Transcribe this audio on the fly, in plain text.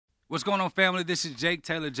What's going on, family? This is Jake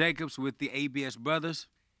Taylor Jacobs with the ABS Brothers.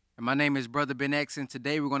 And my name is Brother Ben X, and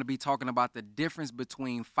today we're going to be talking about the difference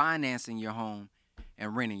between financing your home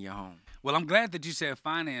and renting your home. Well, I'm glad that you said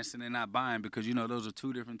financing and not buying because, those are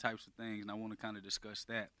two different types of things, and I want to kind of discuss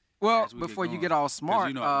that. Well, as we before you going. get all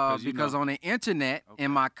smart, Because on the internet, Okay.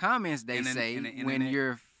 in my comments, they In the- say in the when internet.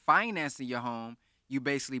 you're financing your home, you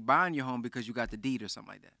basically buying your home because you got the deed or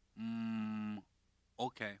something like that.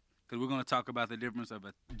 Okay. Because we're going to talk about the difference of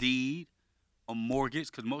a deed, a mortgage,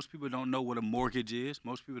 because most people don't know what a mortgage is.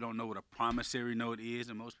 Most people don't know what a promissory note is,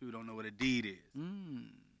 and most people don't know what a deed is.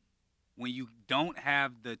 When you don't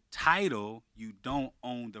have the title, you don't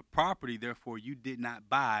own the property. Therefore, you did not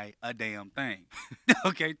buy a damn thing.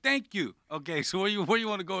 Okay, thank you. Okay, so where you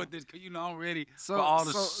want to go with this? Because I'm ready for all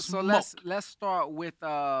the smoke. let's start with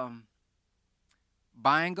buying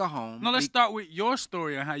a home. No, let's start with your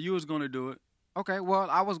story on how you was going to do it. Okay, well,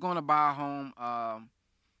 I was going to buy a home.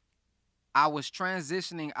 I was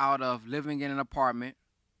transitioning out of living in an apartment,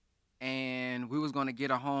 and we was going to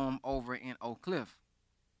get a home over in Oak Cliff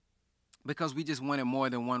because we just wanted more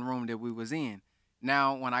than one room that we was in.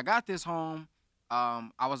 Now, when I got this home,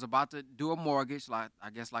 I was about to do a mortgage, like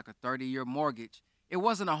a 30-year mortgage. It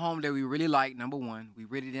wasn't a home that we really liked, number one. We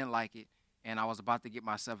really didn't like it, and I was about to get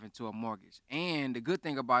myself into a mortgage. And the good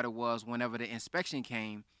thing about it was whenever the inspection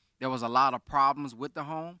came, there was a lot of problems with the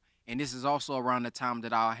home. And this is also around the time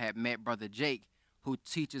that I had met Brother Jake, who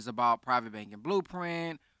teaches about private banking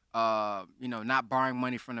blueprint, not borrowing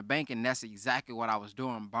money from the bank. And that's exactly what I was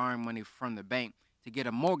doing, borrowing money from the bank to get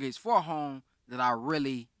a mortgage for a home that I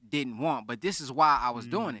really didn't want. But this is why I was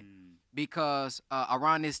doing it, because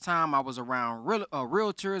around this time I was around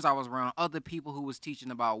realtors. I was around other people who was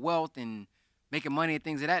teaching about wealth and making money and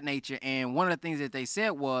things of that nature. And one of the things that they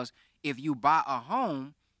said was, if you buy a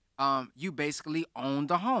home, you basically own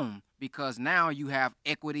the home because now you have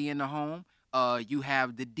equity in the home. You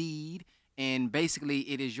have the deed, and basically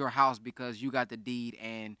it is your house because you got the deed,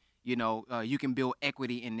 and you can build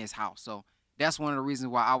equity in this house. So that's one of the reasons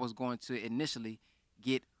why I was going to initially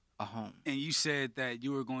get a home. And you said that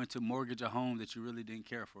you were going to mortgage a home that you really didn't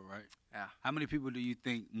care for, right? Yeah. How many people do you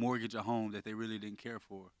think mortgage a home that they really didn't care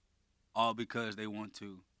for, all because they want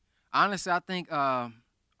to? Honestly, I think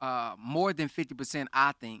more than 50%,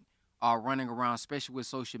 I think, are running around, especially with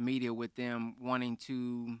social media, with them wanting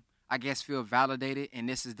to, feel validated. And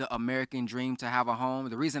this is the American dream, to have a home.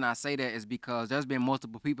 The reason I say that is because there's been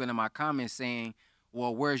multiple people in my comments saying,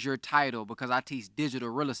 well, where's your title? Because I teach digital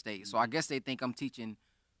real estate. So I guess they think I'm teaching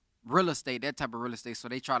real estate, that type of real estate. So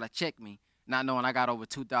they try to check me, not knowing I got over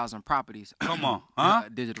 2,000 properties. Come on, huh?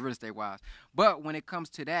 Digital real estate wise. But when it comes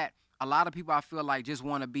to that, a lot of people, I feel like, just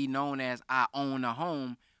want to be known as I own a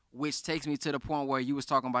home, which takes me to the point where you was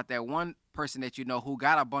talking about that one person that who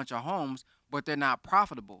got a bunch of homes, but they're not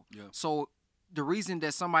profitable. Yeah. So the reason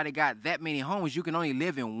that somebody got that many homes, you can only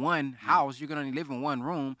live in one house. You can only live in one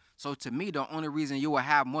room. So to me, the only reason you will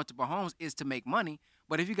have multiple homes is to make money.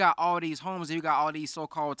 But if you got all these homes and you got all these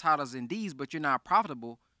so-called titles and deeds, but you're not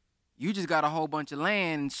profitable, you just got a whole bunch of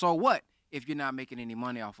land. So what if you're not making any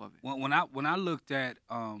money off of it? When I looked at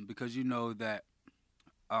because that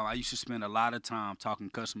I used to spend a lot of time talking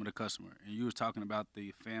customer to customer, and you were talking about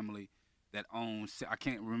the family that owns, I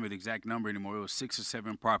can't remember the exact number anymore. It was 6 or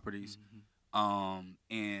 7 properties,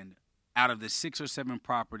 and out of the 6 or 7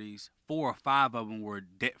 properties, 4 or 5 of them were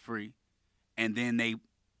debt free, and then they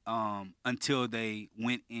until they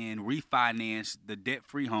went and refinanced the debt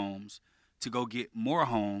free homes to go get more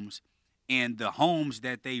homes, and the homes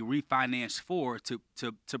that they refinanced for to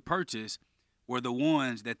purchase were the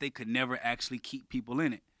ones that they could never actually keep people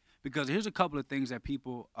in it. Because here's a couple of things that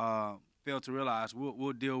people fail to realize.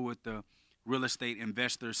 We'll deal with the real estate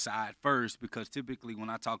investor side first, because typically when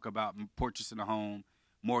I talk about purchasing a home,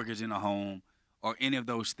 mortgaging a home, or any of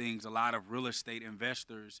those things, a lot of real estate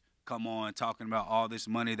investors come on talking about all this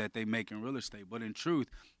money that they make in real estate. But in truth,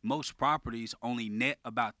 most properties only net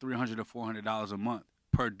about $300 to $400 a month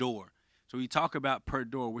per door. So when you talk about per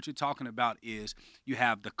door, what you're talking about is you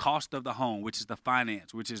have the cost of the home, which is the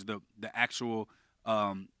finance, which is the actual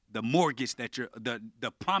the mortgage that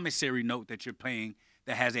the promissory note that you're paying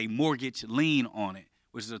that has a mortgage lien on it,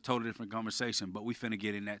 which is a totally different conversation. But we finna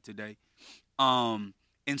get in that today. And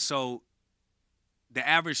so the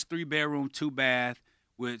average 3-bedroom, 2-bath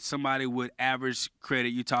with somebody with average credit,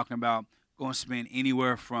 you're talking about going to spend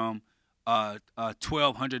anywhere from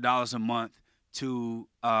 $1,200 a month to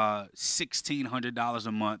 $1,600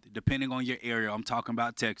 a month, depending on your area. I'm talking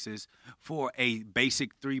about Texas, for a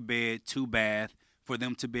basic 3-bed, 2-bath for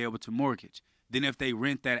them to be able to mortgage. Then if they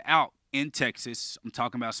rent that out, in Texas, I'm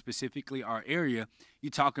talking about specifically our area,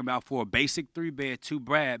 you're talking about for a basic 3-bed, two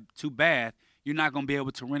bath, you're not going to be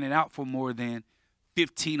able to rent it out for more than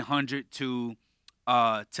 $1,500 to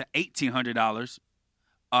 $1,800,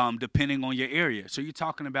 depending on your area. So you're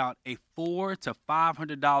talking about a $400 to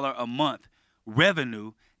 $500 a month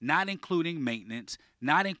revenue, not including maintenance,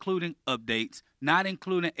 not including updates, not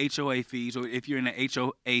including HOA fees, or if you're in the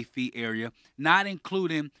HOA fee area, not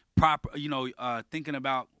including thinking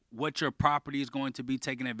about what your property is going to be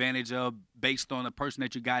taken advantage of based on the person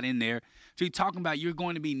that you got in there. So you're talking about you're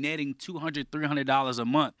going to be netting $200, $300 a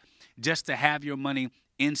month just to have your money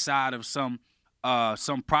inside of some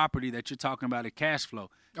property that you're talking about a cash flow.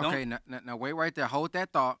 Okay, now wait right there. Hold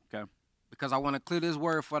that thought. Okay. Because I want to clear this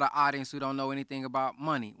word for the audience who don't know anything about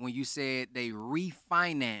money. When you said they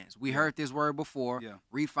refinance, we heard this word before. Yeah.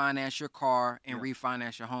 Refinance your car and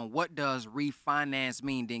refinance your home. What does refinance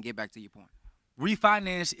mean? Then get back to your point.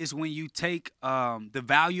 Refinance is when you take the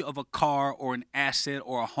value of a car or an asset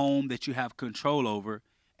or a home that you have control over,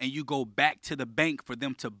 and you go back to the bank for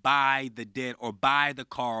them to buy the debt or buy the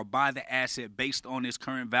car or buy the asset based on its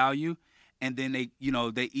current value. And then they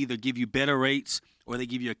either give you better rates or they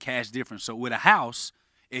give you a cash difference. So with a house,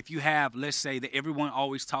 if you have, let's say that everyone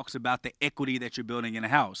always talks about the equity that you're building in a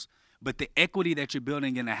house, but the equity that you're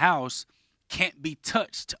building in a house can't be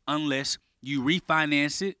touched unless you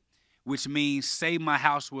refinance it, which means say my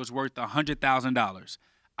house was worth $100,000.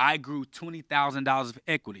 I grew $20,000 of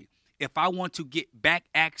equity. If I want to get back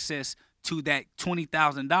access to that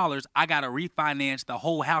 $20,000, I got to refinance the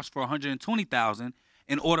whole house for $120,000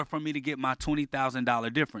 in order for me to get my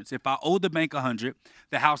 $20,000 difference. If I owe the bank $100,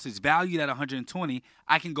 the house is valued at $120,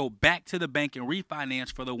 I can go back to the bank and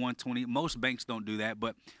refinance for the $120. Most banks don't do that,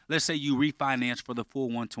 but let's say you refinance for the full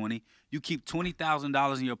 $120. You keep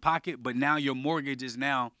 $20,000 in your pocket, but now your mortgage is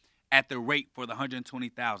now at the rate for the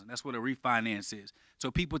 $120,000. That's what a refinance is.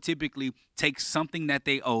 So people typically take something that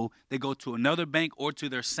they owe, they go to another bank or to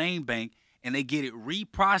their same bank, and they get it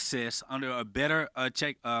reprocessed under a better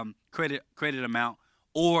credit amount.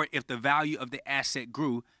 Or if the value of the asset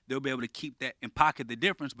grew, they'll be able to keep that and pocket the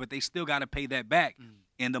difference, but they still got to pay that back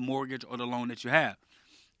in the mortgage or the loan that you have.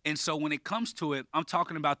 And so when it comes to it, I'm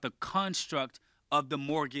talking about the construct of the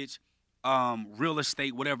mortgage, real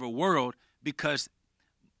estate, whatever world, because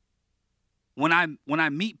when I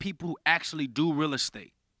meet people who actually do real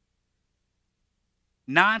estate,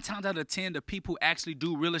 9 times out of 10, the people who actually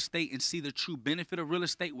do real estate and see the true benefit of real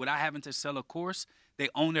estate without having to sell a course, they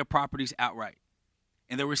own their properties outright.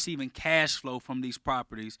 And they're receiving cash flow from these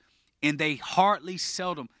properties, and they hardly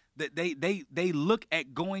sell them. They look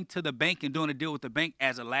at going to the bank and doing a deal with the bank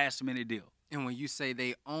as a last-minute deal. And when you say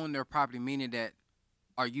they own their property, meaning that,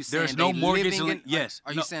 are you saying there's no mortgage? Yes.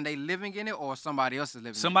 Are you saying they living in it, or somebody else is living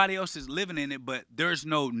in it? Somebody else is living in it, but there's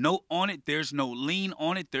no note on it. There's no lien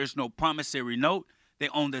on it. There's no promissory note. They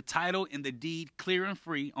own the title and the deed clear and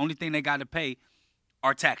free. Only thing they got to pay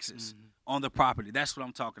are taxes on the property. That's what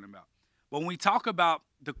I'm talking about. But when we talk about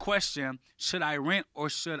the question, should I rent or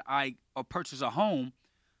should I purchase a home?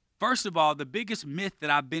 First of all, the biggest myth that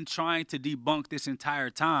I've been trying to debunk this entire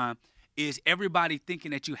time is everybody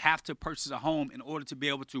thinking that you have to purchase a home in order to be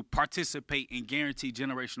able to participate and guarantee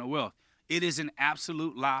generational wealth. It is an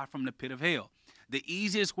absolute lie from the pit of hell. The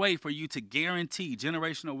easiest way for you to guarantee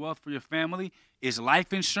generational wealth for your family is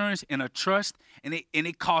life insurance and a trust, and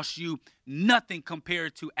it costs you nothing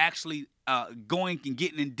compared to actually going and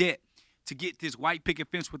getting in debt to get this white picket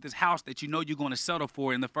fence with this house that you know you're going to settle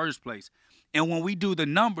for in the first place. And when we do the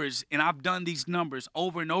numbers, and I've done these numbers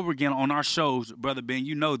over and over again on our shows, Brother Ben,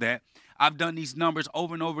 you know that. I've done these numbers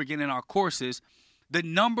over and over again in our courses. The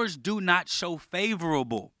numbers do not show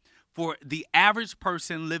favorable for the average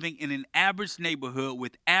person living in an average neighborhood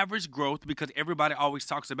with average growth, because everybody always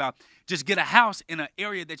talks about just get a house in an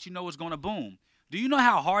area that you know is going to boom. Do you know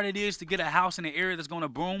how hard it is to get a house in an area that's going to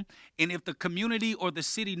boom? And if the community or the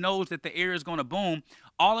city knows that the area is going to boom,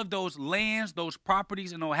 all of those lands, those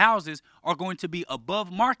properties, and those houses are going to be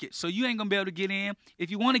above market. So you ain't going to be able to get in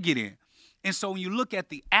if you want to get in. And so when you look at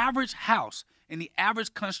the average house and the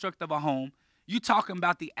average construct of a home, you're talking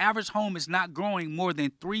about the average home is not growing more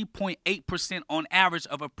than 3.8% on average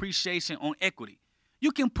of appreciation on equity.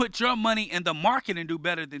 You can put your money in the market and do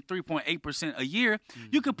better than 3.8% a year.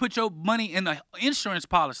 You can put your money in the insurance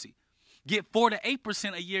policy, get 4 to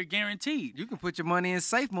 8% a year guaranteed. You can put your money in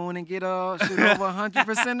SafeMoon and get over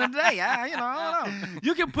 100% a day. I don't know.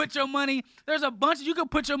 You can put your money. There's a bunch. You can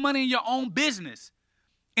put your money in your own business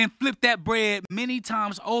and flip that bread many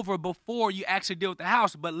times over before you actually deal with the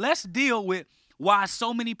house. But let's deal with why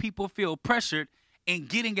so many people feel pressured in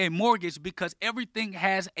getting a mortgage, because everything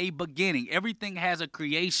has a beginning. Everything has a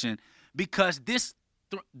creation. because this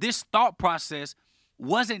thought process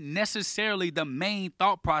wasn't necessarily the main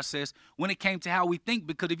thought process when it came to how we think.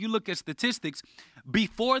 Because if you look at statistics,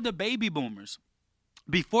 before the baby boomers,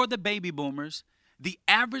 the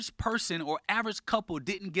average person or average couple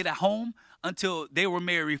didn't get a home until they were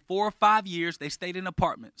married 4 or 5 years. They stayed in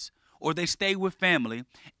apartments or they stayed with family.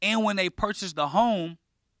 And when they purchased a home,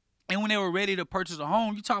 and when they were ready to purchase a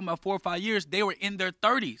home, you're talking about 4 or 5 years, they were in their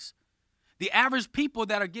 30s. The average people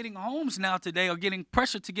that are getting homes now today are getting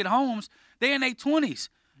pressured to get homes. They're in their 20s.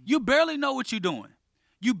 You barely know what you're doing.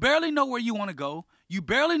 You barely know where you want to go. You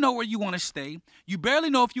barely know where you want to stay. You barely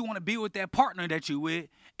know if you want to be with that partner that you're with.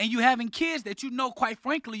 And you having kids that you know, quite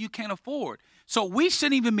frankly, you can't afford. So we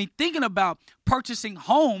shouldn't even be thinking about purchasing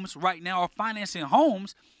homes right now or financing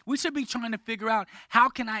homes. We should be trying to figure out, how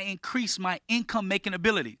can I increase my income making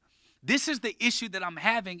ability? This is the issue that I'm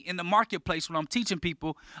having in the marketplace when I'm teaching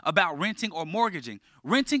people about renting or mortgaging.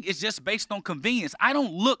 Renting is just based on convenience. I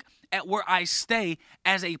don't look at where I stay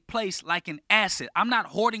as a place like an asset. I'm not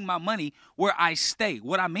hoarding my money where I stay.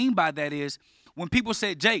 What I mean by that is, when people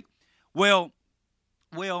say, Jake, why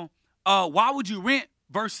would you rent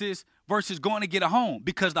versus going to get a home?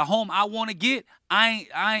 Because the home I want to get, I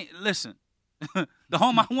ain't listen. The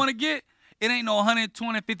home I want to get, it ain't no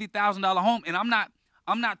 $120,000-$150,000 home, and I'm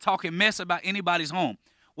not talking mess about anybody's home.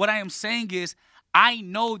 What I am saying is, I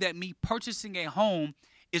know that me purchasing a home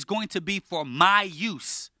is going to be for my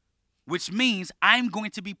use, which means I'm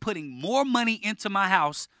going to be putting more money into my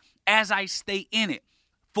house as I stay in it,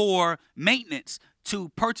 for maintenance, to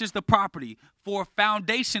purchase the property, for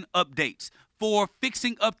foundation updates, for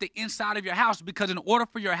fixing up the inside of your house. Because in order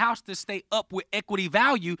for your house to stay up with equity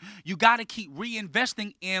value, you got to keep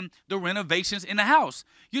reinvesting in the renovations in the house.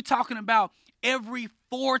 You're talking about every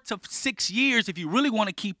 4 to 6 years, if you really want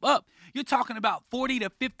to keep up, you're talking about $40,000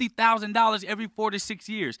 to $50,000 every 4 to 6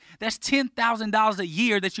 years. That's $10,000 a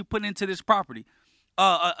year that you put into this property,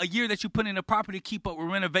 a year that you put in the property to keep up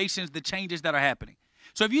with renovations, the changes that are happening.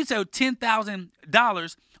 So if you say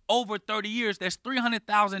 $10,000 over 30 years, that's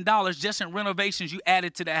 $300,000 just in renovations you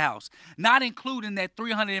added to the house, not including that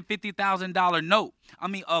 $350,000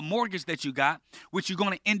 mortgage that you got, which you're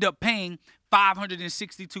going to end up paying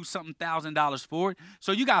 $562,000 for it.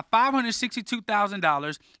 So you got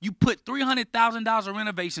 $562,000. You put $300,000 of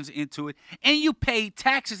renovations into it, and you paid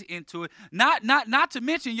taxes into it. Not to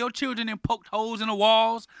mention your children then poked holes in the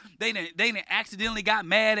walls. They didn't accidentally got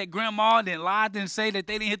mad at grandma, then lied and say that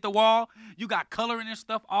they didn't hit the wall. You got coloring and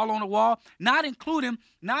stuff all on the wall. Not including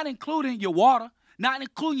your water, not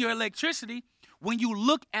including your electricity. When you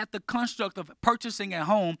look at the construct of purchasing a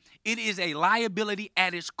home, it is a liability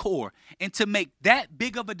at its core. And to make that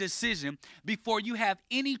big of a decision before you have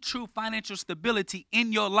any true financial stability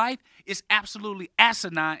in your life is absolutely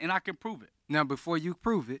asinine, and I can prove it. Now, before you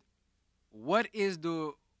prove it, when is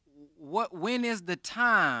the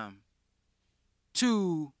time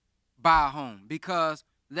to buy a home? Because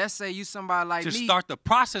let's say you somebody like me. To start the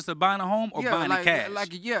process of buying a home or buying a cash?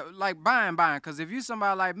 Like buying. Because if you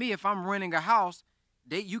somebody like me, if I'm renting a house,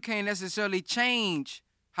 you can't necessarily change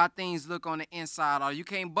how things look on the inside, or you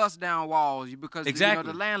can't bust down walls because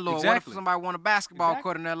the landlord. Exactly. What if somebody want a basketball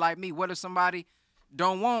court in there like me? What if somebody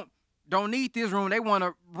don't need this room? They want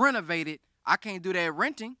to renovate it. I can't do that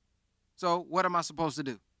renting. So what am I supposed to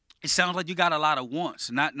do? It sounds like you got a lot of wants,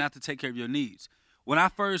 not to take care of your needs. When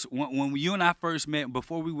you and I first met,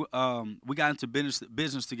 before we got into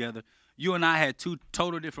business together, you and I had two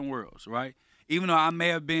total different worlds, right? Even though I may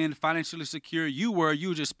have been financially secure, you were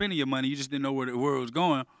just spending your money. You just didn't know where the world was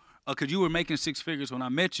going, because you were making 6 figures when I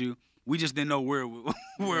met you. We just didn't know where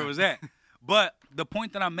it was at. But the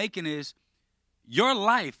point that I'm making is, your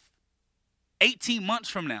life 18 months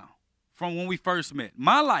from now, from when we first met,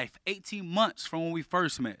 my life 18 months from when we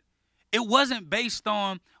first met, it wasn't based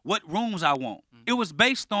on what rooms I want. It was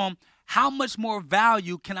based on how much more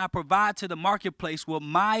value can I provide to the marketplace with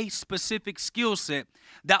my specific skill set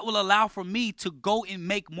that will allow for me to go and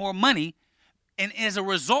make more money. And as a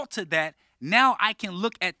result to that, now I can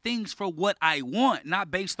look at things for what I want, not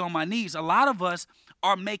based on my needs. A lot of us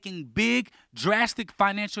are making big, drastic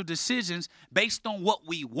financial decisions based on what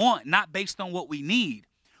we want, not based on what we need.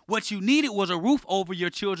 What you needed was a roof over your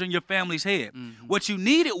children, your family's head. Mm-hmm. What you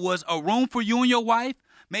needed was a room for you and your wife,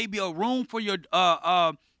 maybe a room for your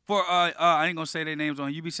I ain't gonna say their names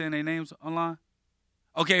on. You be saying their names online?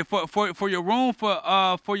 Okay, for your room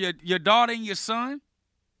for your daughter and your son.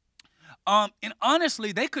 And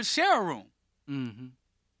honestly, they could share a room. Mm-hmm.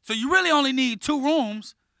 So you really only need 2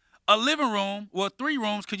 rooms, a living room, 3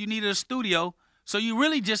 rooms, because you needed a studio. So you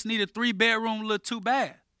really just need a 3-bedroom, little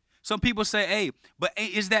 2-bath. Some people say, "Hey, but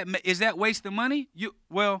is that wasting money?"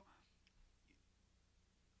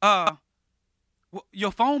 Uh,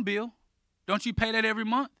 your phone bill, don't you pay that every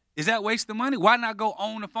month? Is that waste of money? Why not go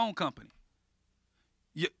own a phone company?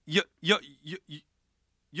 Your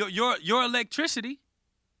electricity.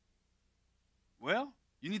 Well,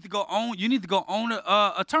 you need to go own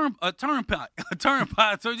a turnpike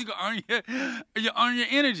so you can earn your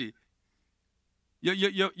energy.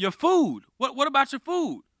 Your food. What about your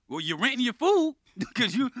food? Well, you're renting your food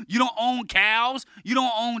because you don't own cows, you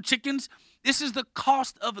don't own chickens. This is the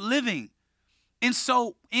cost of living. And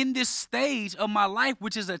so in this stage of my life,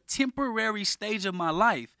 which is a temporary stage of my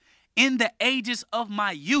life, in the ages of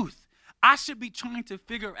my youth, I should be trying to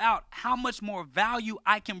figure out how much more value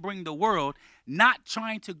I can bring the world, not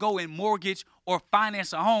trying to go and mortgage or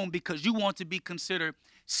finance a home because you want to be considered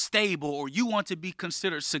stable or you want to be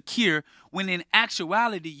considered secure, when in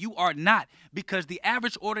actuality you are not, because the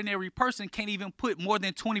average ordinary person can't even put more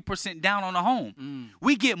than 20% down on a home.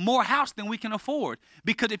 We get more house than we can afford,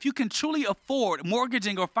 because if you can truly afford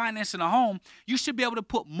mortgaging or financing a home, you should be able to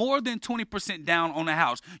put more than 20% down on a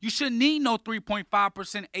house. You shouldn't need no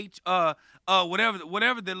 3.5%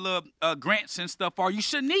 whatever the little grants and stuff are. You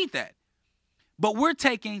shouldn't need that. But we're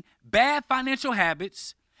taking bad financial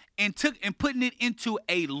habits and putting it into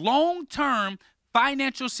a long-term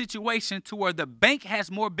financial situation to where the bank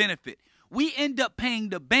has more benefit. We end up paying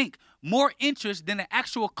the bank more interest than the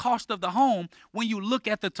actual cost of the home when you look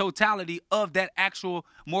at the totality of that actual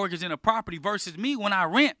mortgage in a property, versus me when I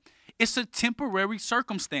rent. It's a temporary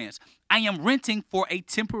circumstance. I am renting for a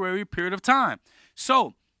temporary period of time.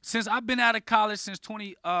 So since I've been out of college since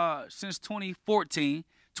 2014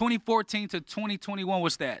 to 2021,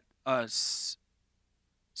 what's that?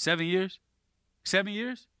 7 years? 7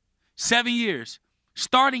 years? 7 years.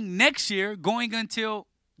 Starting next year,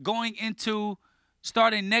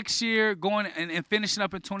 starting next year, going and finishing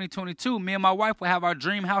up in 2022, me and my wife will have our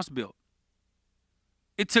dream house built.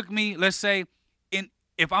 It took me, let's say,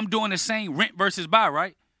 if I'm doing the same rent versus buy,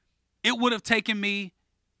 right? It would have taken me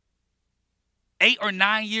 8 or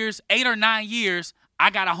 9 years. 8 or 9 years, I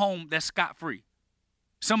got a home that's scot-free.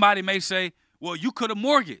 Somebody may say, well, you could have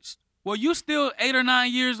mortgaged. Well, you still 8 or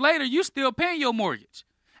 9 years later, you still paying your mortgage.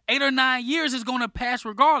 8 or 9 years is going to pass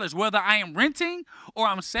regardless, whether I am renting or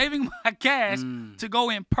I'm saving my cash to go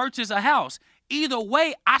and purchase a house. Either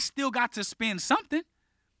way, I still got to spend something.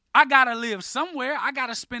 I got to live somewhere. I got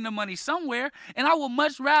to spend the money somewhere. And I would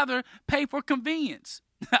much rather pay for convenience.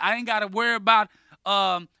 I ain't got to worry about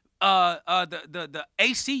the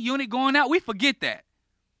AC unit going out. We forget that.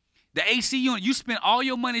 The AC unit, you spend all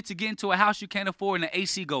your money to get into a house you can't afford and the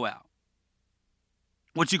AC go out.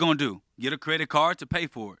 What you gonna do? Get a credit card to pay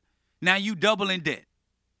for it. Now you double in debt.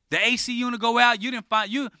 The AC unit go out. You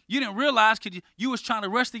didn't realize because you was trying to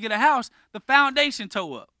rush to get a house. The foundation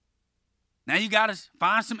tore up. Now you gotta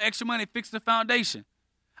find some extra money to fix the foundation.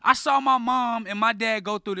 I saw my mom and my dad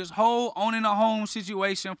go through this whole owning a home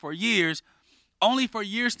situation for years, only for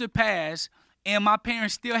years to pass, and my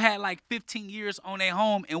parents still had like 15 years on their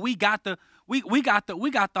home, and we got the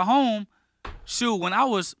home, shoot, when I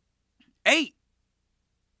was 8.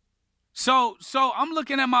 So I'm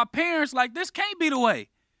looking at my parents like, this can't be the way.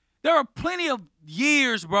 There are plenty of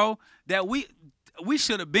years, bro, that we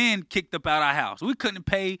should have been kicked up out of our house. We couldn't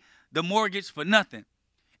pay the mortgage for nothing.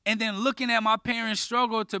 And then looking at my parents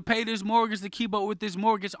struggle to pay this mortgage, to keep up with this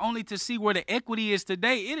mortgage, only to see where the equity is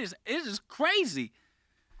today. It is crazy.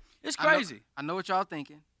 It's crazy. I know what y'all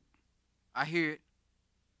thinking. I hear it.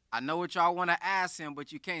 I know what y'all want to ask him,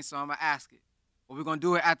 but you can't, so I'm going to ask it. But we're going to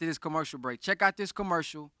do it after this commercial break. Check out this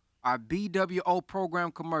commercial, our BWO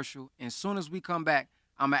program commercial. And as soon as we come back,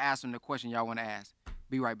 I'm going to ask him the question y'all want to ask.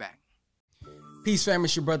 Be right back. Peace, family.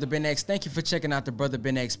 It's your Brother Ben X. Thank you for checking out the Brother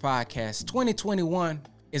Ben X podcast. 2021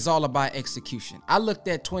 is all about execution. I looked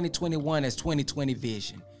at 2021 as 2020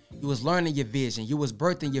 vision. You was learning your vision. You was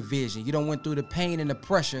birthing your vision. You done went through the pain and the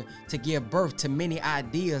pressure to give birth to many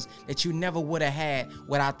ideas that you never would have had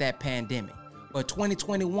without that pandemic. But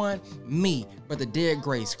 2021, me, Brother Derek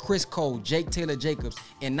Grace, Chris Cole, Jake Taylor Jacobs,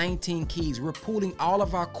 and 19 Keys, we're pooling all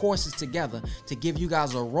of our courses together to give you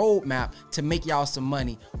guys a roadmap to make y'all some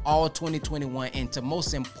money all 2021, and to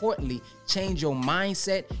most importantly, change your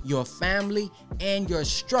mindset, your family, and your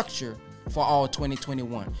structure for all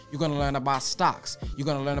 2021. You're going to learn about stocks. You're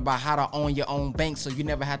going to learn about how to own your own bank so you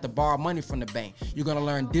never have to borrow money from the bank. You're going to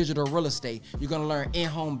learn digital real estate. You're going to learn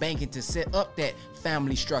in-home banking to set up that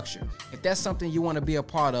family structure. If that's something you want to be a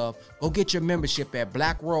part of, go get your membership at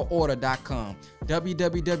blackworldorder.com.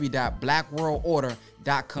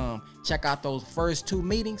 www.blackworldorder.com. Check out those first 2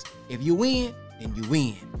 meetings. If you win, then you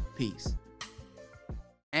win. Peace.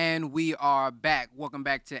 And we are back. Welcome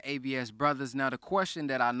back to ABS Brothers. Now, the question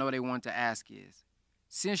that I know they want to ask is,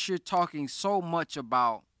 since you're talking so much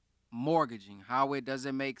about mortgaging, how it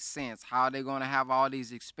doesn't make sense, how they're going to have all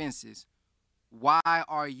these expenses, why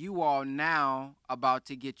are you all now about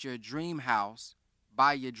to get your dream house,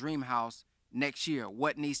 buy your dream house next year?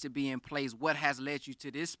 What needs to be in place? What has led you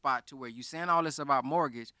to this spot to where you're saying all this about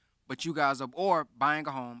mortgage, but you guys are or buying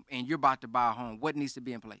a home and you're about to buy a home? What needs to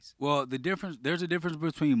be in place? Well, there's a difference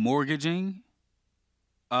between mortgaging.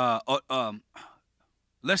 Let's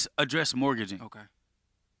address mortgaging. Okay.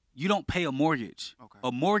 You don't pay a mortgage. Okay.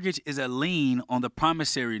 A mortgage is a lien on the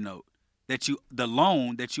promissory note the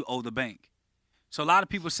loan that you owe the bank. So a lot of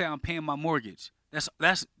people say I'm paying my mortgage. That's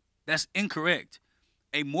incorrect.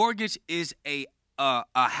 A mortgage is a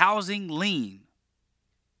housing lien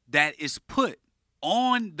that is put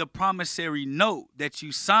on the promissory note that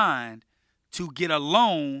you signed to get a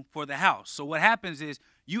loan for the house. So what happens is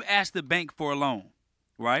you ask the bank for a loan,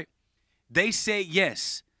 right? They say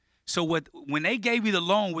yes. So when they gave you the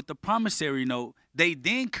loan with the promissory note, they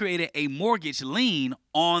then created a mortgage lien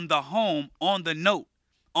on the home, on the note,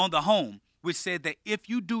 on the home, which said that if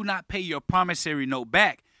you do not pay your promissory note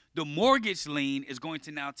back, the mortgage lien is going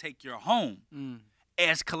to now take your home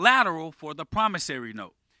as collateral for the promissory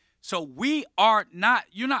note. So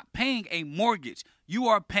you're not paying a mortgage. You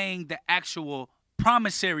are paying the actual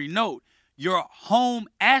promissory note. Your home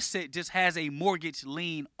asset just has a mortgage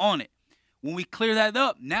lien on it. When we clear that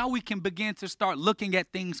up, now we can begin to start looking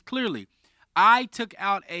at things clearly. I took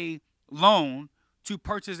out a loan to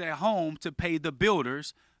purchase a home to pay the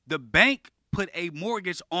builders. The bank put a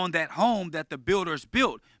mortgage on that home that the builders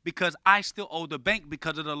built because I still owe the bank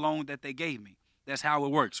because of the loan that they gave me. That's how it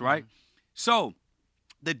works, right? So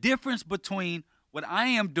the difference between what I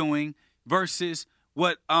am doing versus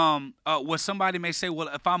what somebody may say, well,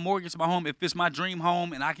 if I mortgage my home, if it's my dream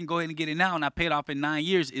home and I can go ahead and get it now and I pay it off in 9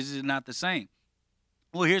 years, is it not the same?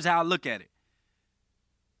 Well, here's how I look at it.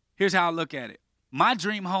 My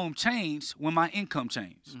dream home changed when my income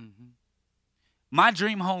changed. My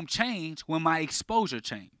dream home changed when my exposure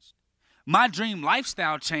changed. My dream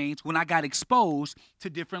lifestyle changed when I got exposed to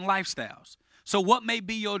different lifestyles. So what may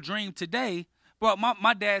be your dream today? Well,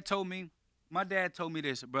 my dad told me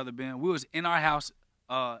this, Brother Ben. We was in our house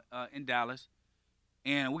in Dallas,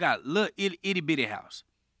 and we got a little itty bitty house.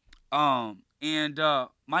 And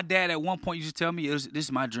my dad at one point used to tell me, this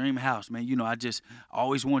is my dream house, man. You know, I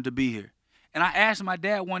always wanted to be here. And I asked my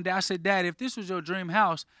dad one day, I said, Dad, if this was your dream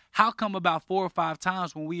house, how come about 4 or 5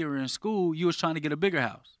 times when we were in school, you was trying to get a bigger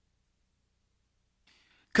house?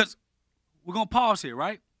 Because we're going to pause here,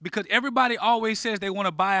 right? Because everybody always says they want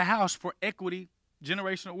to buy a house for equity,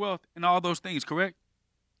 generational wealth, and all those things, correct?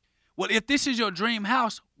 Well, if this is your dream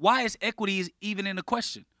house, why is equity even in the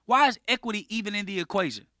question? Why is equity even in the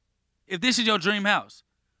equation? If this is your dream house.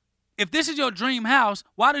 If this is your dream house,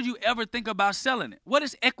 why did you ever think about selling it? What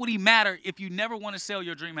does equity matter if you never want to sell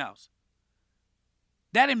your dream house?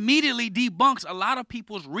 That immediately debunks a lot of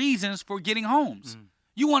people's reasons for getting homes.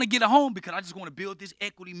 You want to get a home because I just want to build this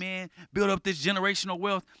equity, man, build up this generational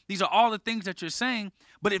wealth. These are all the things that you're saying.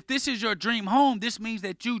 But if this is your dream home, this means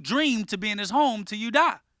that you dream to be in this home till you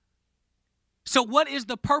die. So what is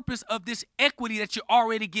the purpose of this equity that you're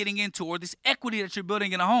already getting into, or this equity that you're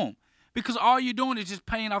building in a home? Because all you're doing is just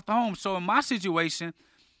paying off the home. So in my situation,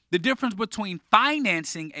 the difference between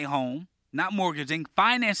financing a home, not mortgaging,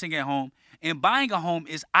 financing a home, and buying a home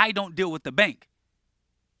is I don't deal with the bank.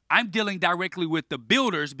 I'm dealing directly with the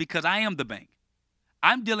builders because I am the bank.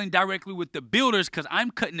 I'm dealing directly with the builders because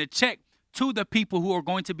I'm cutting a check to the people who are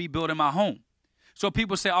going to be building my home. So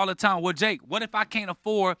people say all the time, well, Jake, what if I can't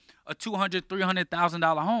afford a $200,000,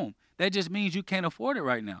 $300,000 home? That just means you can't afford it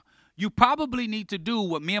right now. You probably need to do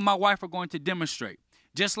what me and my wife are going to demonstrate,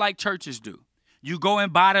 just like churches do. You go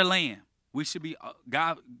and buy the land. We should be,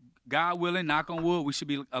 God willing, knock on wood, we should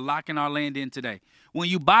be locking our land in today. When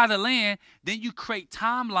you buy the land, then you create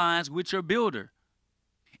timelines with your builder.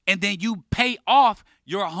 And then you pay off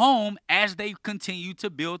your home as they continue to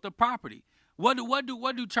build the property. What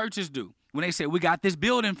do churches do? When they say, we got this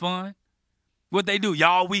building fund, what they do?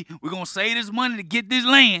 Y'all, we're going to save this money to get this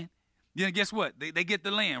land. Then guess what? They get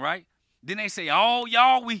the land, right? Then they say, oh,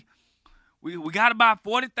 y'all, we got about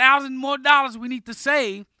 $40,000 more we need to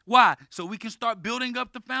save. Why? So we can start building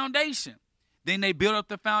up the foundation. Then they build up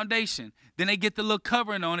the foundation. Then they get the little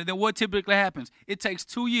covering on it. Then what typically happens? It takes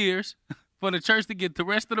 2 years for the church to get the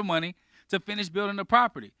rest of the money to finish building the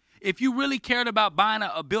property. If you really cared about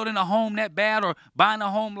building a home that bad or buying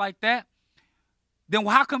a home like that, then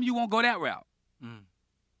how come you won't go that route?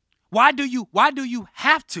 Why do you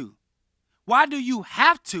have to? Why do you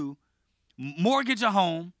have to mortgage a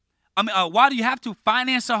home? Why do you have to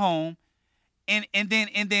finance a home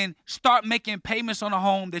then start making payments on a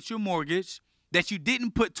home that you're mortgaged, that you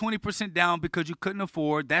didn't put 20% down because you couldn't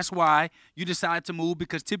afford. That's why you decided to move,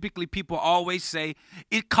 because typically people always say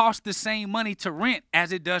it costs the same money to rent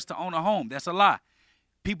as it does to own a home. That's a lie.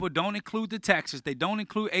 People don't include the taxes. They don't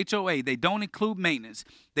include HOA. They don't include maintenance.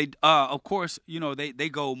 They, of course, you know, they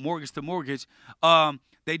go mortgage to mortgage.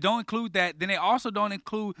 They don't include that. Then they also don't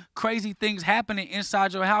include crazy things happening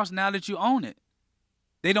inside your house now that you own it.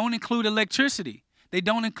 They don't include electricity. They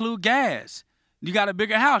don't include gas. You got a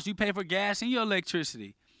bigger house, you pay for gas and your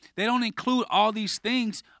electricity. They don't include all these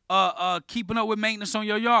things, keeping up with maintenance on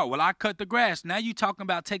your yard. Well, I cut the grass. Now you talking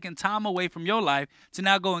about taking time away from your life to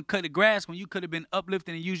now go and cut the grass when you could have been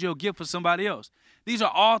uplifting and use your gift for somebody else. These are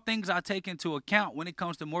all things I take into account when it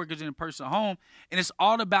comes to mortgaging a personal home, and it's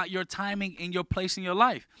all about your timing and your place in your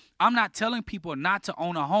life. I'm not telling people not to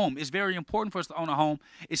own a home. It's very important for us to own a home,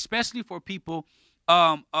 especially for people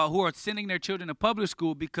who are sending their children to public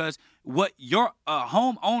school, because what your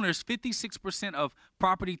homeowners, 56% of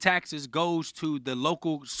property taxes goes to the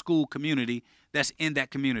local school community that's in that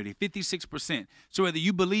community, 56%. So whether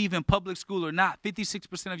you believe in public school or not,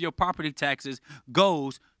 56% of your property taxes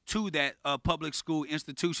goes to that public school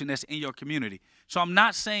institution that's in your community. So I'm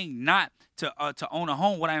not saying not to own a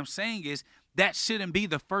home. What I'm saying is that shouldn't be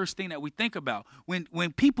the first thing that we think about.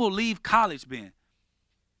 When people leave college, Ben,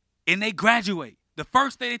 and they graduate, the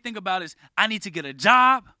first thing they think about is, I need to get a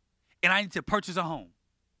job and I need to purchase a home.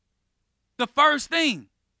 The first thing,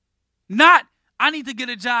 not I need to get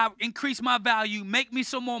a job, increase my value, make me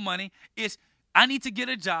some more money. It's I need to get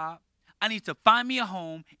a job, I need to find me a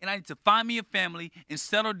home, and I need to find me a family and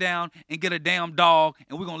settle down and get a damn dog,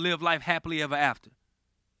 and we're gonna live life happily ever after.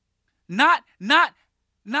 Not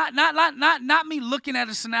me looking at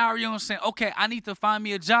a scenario and saying, okay, I need to find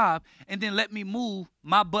me a job and then let me move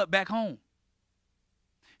my butt back home.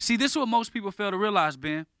 See, this is what most people fail to realize,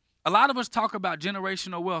 Ben. A lot of us talk about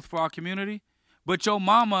generational wealth for our community, but your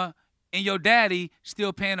mama and your daddy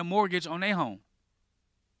still paying a mortgage on their home.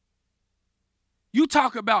 You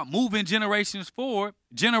talk about moving generations forward,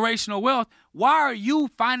 generational wealth. Why are you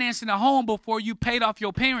financing a home before you paid off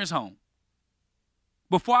your parents' home?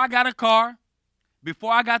 Before I got a car,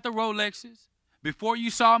 before I got the Rolexes, before you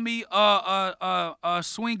saw me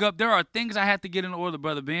swing up, there are things I had to get in order,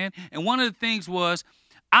 Brother Ben. And one of the things was,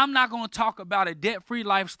 I'm not going to talk about a debt-free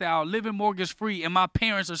lifestyle, living mortgage-free, and my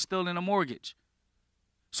parents are still in a mortgage.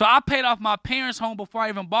 So I paid off my parents' home before I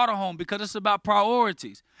even bought a home, because it's about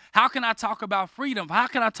priorities. How can I talk about freedom? How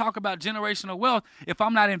can I talk about generational wealth if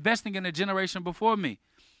I'm not investing in the generation before me?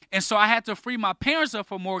 And so I had to free my parents up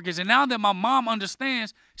for mortgage. And now that my mom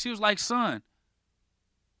understands, she was like, son,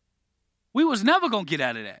 we was never going to get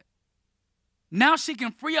out of that. Now she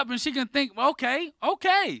can free up and she can think, okay,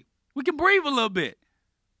 we can breathe a little bit.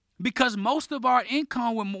 Because most of our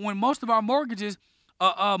income, when most of our mortgages,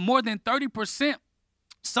 more than 30%,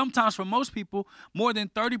 sometimes for most people, more than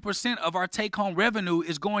 30% of our take-home revenue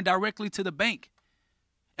is going directly to the bank.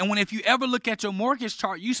 And if you ever look at your mortgage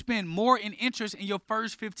chart, you spend more in interest in your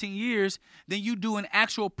first 15 years than you do in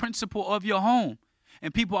actual principal of your home.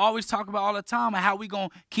 And people always talk about all the time how we gonna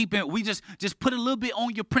keep it. We just put a little bit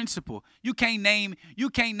on your principal. You can't name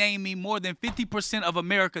me more than 50% of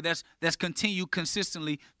America that's continued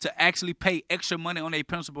consistently to actually pay extra money on their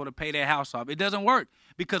principal to pay their house off. It doesn't work,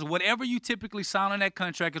 because whatever you typically sign on that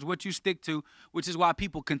contract is what you stick to, which is why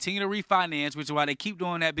people continue to refinance, which is why they keep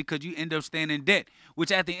doing that, because you end up staying in debt,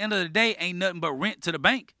 which at the end of the day ain't nothing but rent to the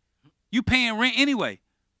bank. You paying rent anyway.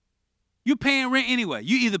 You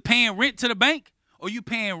either paying rent to the bank, or you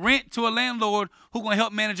paying rent to a landlord who's going to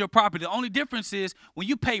help manage your property. The only difference is when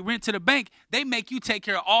you pay rent to the bank, they make you take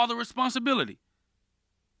care of all the responsibility.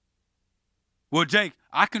 Well, Jake,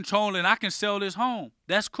 I control and I can sell this home.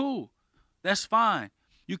 That's cool. That's fine.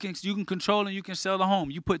 You can control and you can sell the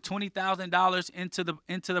home. You put $20,000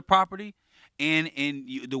 into the property, and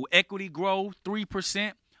the equity grow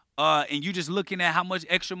 3%, and you just looking at how much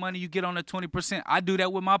extra money you get on the 20%. I do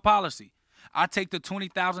that with my policy. I take the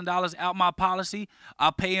 $20,000 out my policy. I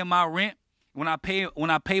pay in my rent. When I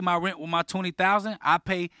pay my rent with my $20,000, I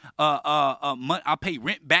pay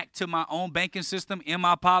rent back to my own banking system in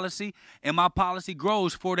my policy, and my policy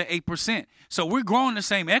grows 4 to 8%. So we're growing the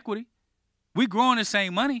same equity, we're growing the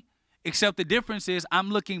same money, except the difference is I'm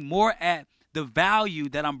looking more at the value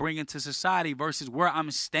that I'm bringing to society versus where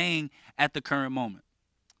I'm staying at the current moment.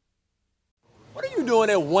 What are you doing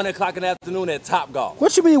at 1 o'clock in the afternoon at Topgolf?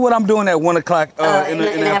 What you mean what I'm doing at 1 o'clock in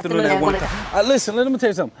the afternoon at 1 o'clock? Listen, let me tell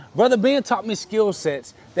you something. Brother Ben taught me skill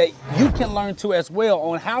sets that you can learn too as well,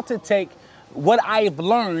 on how to take what I've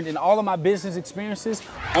learned in all of my business experiences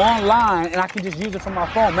online, and I can just use it from my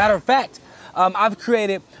phone. Matter of fact, I've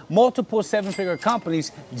created multiple seven-figure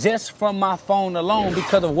companies just from my phone alone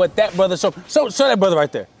because of what that brother showed. Show that brother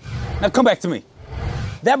right there. Now come back to me.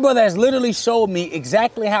 That brother has literally showed me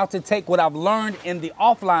exactly how to take what I've learned in the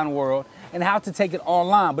offline world and how to take it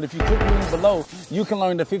online. But if you click the link below, you can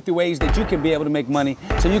learn the 50 ways that you can be able to make money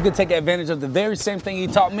so you can take advantage of the very same thing he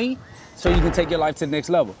taught me so you can take your life to the next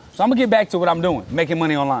level. So I'm gonna get back to what I'm doing, making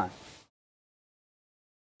money online.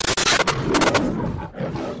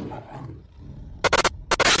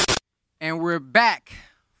 And we're back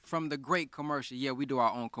from the great commercial. Yeah, we do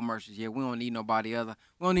our own commercials. Yeah, we don't need nobody other.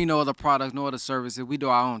 We don't need no other products, no other services. We do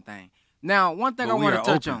our own thing. Now, one thing I want to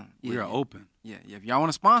touch on. We are open. Yeah, if y'all want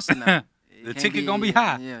to sponsor now. The ticket gonna be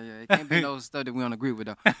high. Yeah. It can't be no stuff that we don't agree with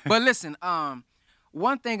though. But listen,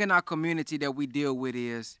 one thing in our community that we deal with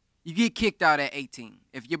is you get kicked out at 18.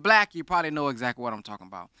 If you're black, you probably know exactly what I'm talking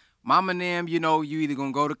about. Mama and them, you know, you either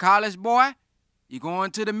gonna go to college, boy, you going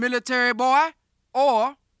to the military, boy,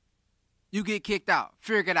 or you get kicked out.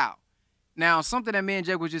 Figure it out. Now, something that me and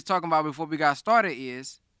Jake was just talking about before we got started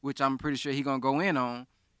is, which I'm pretty sure he's gonna go in on,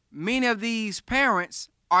 many of these parents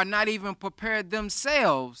are not even prepared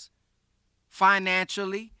themselves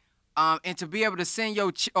financially, and to be able to send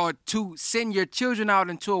your children out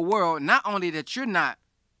into a world, not only that you're not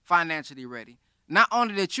financially ready, not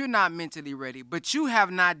only that you're not mentally ready, but you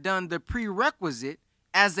have not done the prerequisite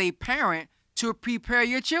as a parent to prepare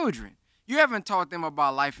your children. You haven't taught them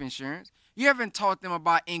about life insurance. You haven't taught them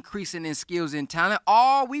about increasing in skills and talent.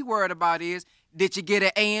 All we worried about is, did you get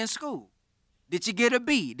an A in school? Did you get a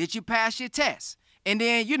B? Did you pass your test? And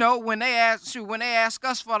then, you know, when they ask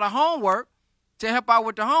us for the homework, to help out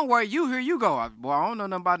with the homework, here you go. Boy, I don't know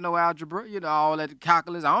nothing about no algebra, you know, all that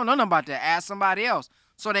calculus. I don't know nothing about that. Ask somebody else.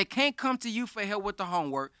 So they can't come to you for help with the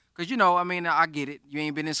homework because, you know, I mean, I get it. You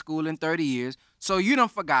ain't been in school in 30 years, so you done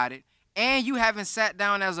forgot it. And you haven't sat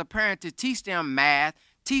down as a parent to teach them math,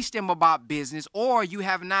 teach them about business, or you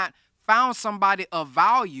have not found somebody of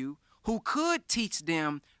value who could teach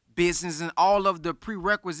them business and all of the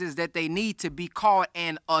prerequisites that they need to be called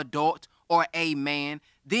an adult or a man.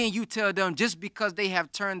 Then you tell them just because they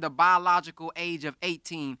have turned the biological age of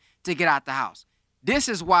 18 to get out the house. This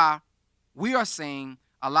is why we are saying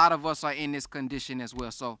a lot of us are in this condition as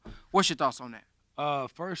well. So what's your thoughts on that?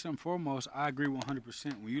 First and foremost, I agree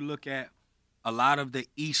 100%. When you look at a lot of the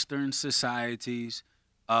Eastern societies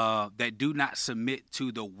that do not submit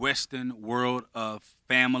to the Western world of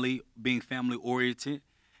family, being family oriented,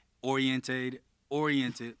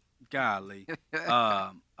 golly.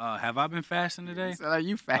 Have I been fasting today? So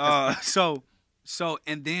you fasting? So,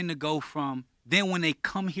 and then to go from, then when they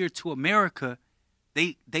come here to America,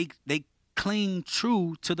 they cling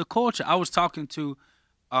true to the culture. I was talking to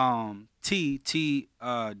T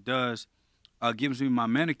does gives me my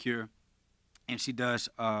manicure, and she does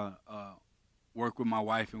work with my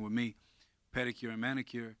wife and with me, pedicure and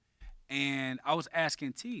manicure. And I was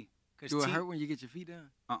asking T, do it hurt when you get your feet done?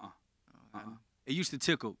 It used to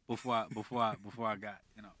tickle before I got,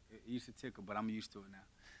 you know, it used to tickle, but I'm used to it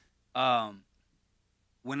now.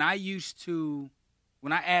 When I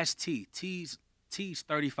asked T's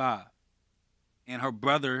 35, and her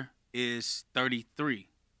brother is 33,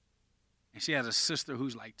 and she has a sister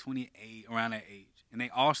who's like 28, around that age, and they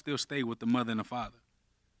all still stay with the mother and the father.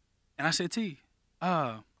 And I said, T,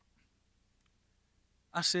 are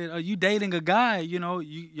you dating a guy? You know,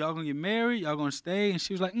 y'all gonna get married? Y'all gonna stay? And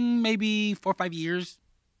she was like, maybe 4 or 5 years.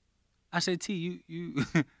 I said, T, you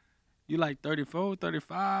you like 34,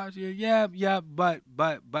 35? Yeah, but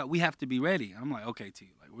we have to be ready. I'm like, okay,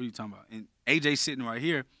 T, like, what are you talking about? And AJ's sitting right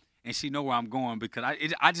here, and she know where I'm going because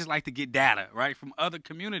I just like to get data, right, from other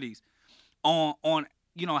communities on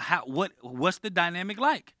you know, what's the dynamic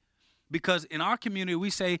like? Because in our community, we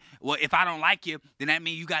say, well, if I don't like you, then that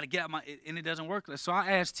means you got to get out and it doesn't work. So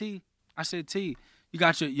I asked T, I said, T, you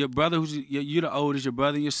got your brother you're the oldest, your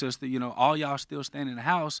brother and your sister, you know, all y'all still staying in the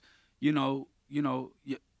house, you know,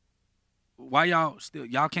 why y'all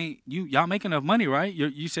make enough money, right?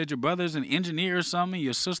 You said your brother's an engineer or something,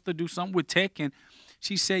 your sister do something with tech, and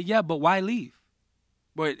she said, yeah, but why leave?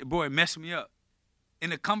 Boy, it messed me up.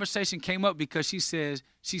 And the conversation came up because she said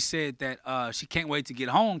that she can't wait to get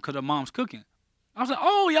home because her mom's cooking. I was like,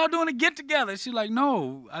 oh, y'all doing a get together? She's like,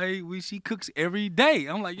 no, she cooks every day.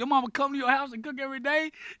 I'm like, your mama come to your house and cook every day?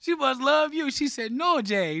 She must love you. She said, no,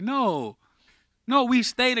 Jay, no, we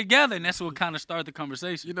stay together, and that's what kind of started the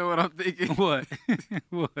conversation. You know what I'm thinking? What?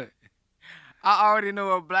 What? I already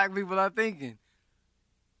know what black people are thinking.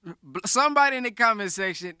 Somebody in the comment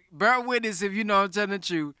section, bear witness if you know I'm telling the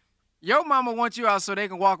truth. Your mama wants you out so they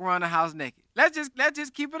can walk around the house naked. let's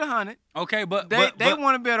just keep it 100. Okay, but They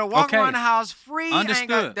want to be able to walk okay. around the house free.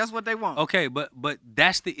 Understood. That's what they want. Okay, but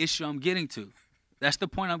that's the issue I'm getting to. That's the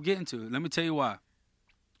point I'm getting to. Let me tell you why.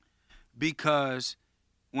 Because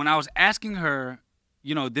when I was asking her,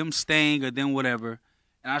 them staying or them whatever,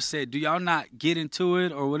 and I said, do y'all not get into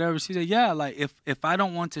it or whatever? She said, yeah, like if I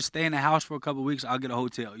don't want to stay in the house for a couple of weeks, I'll get a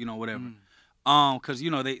hotel, whatever. Because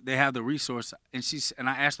they have the resource. And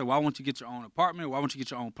I asked her, why won't you get your own apartment? Why won't you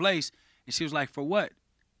get your own place? And she was like, for what?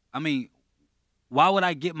 I mean, why would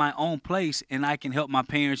I get my own place and I can help my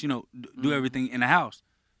parents, do everything in the house?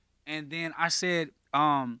 And then I said,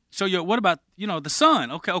 so what about, the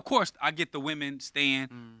son? Okay, of course, I get the women staying.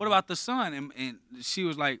 What about the son? And she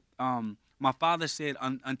was like, my father said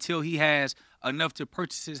until he has enough to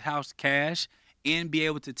purchase his house cash and be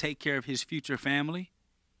able to take care of his future family,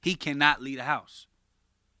 he cannot leave the house.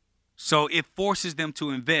 So it forces them to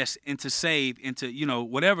invest and to save into,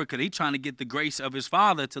 whatever, because he's trying to get the grace of his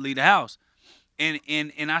father to leave the house.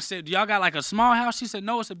 And I said, do y'all got like a small house? She said,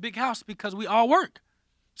 no, it's a big house because we all work.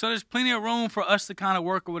 So there's plenty of room for us to kind of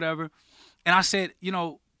work or whatever. And I said,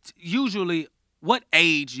 usually, what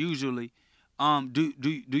age usually do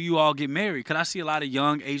you all get married? Because I see a lot of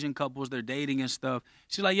young Asian couples, they're dating and stuff.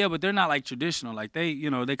 She's like, yeah, but they're not like traditional. Like they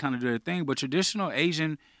kind of do their thing. But traditional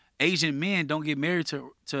Asian men don't get married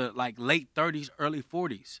to like late 30s, early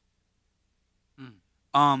 40s.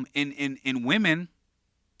 In women,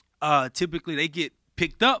 typically they get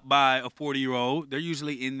picked up by a 40-year-old. They're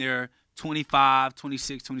usually in their 25,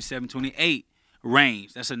 26, 27, 28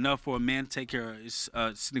 range. That's enough for a man to take care of his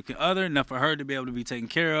significant other, enough for her to be able to be taken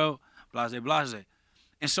care of, blase, blase.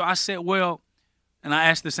 And so I said, well, and I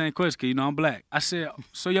asked the same question because, I'm black. I said,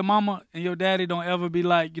 so your mama and your daddy don't ever be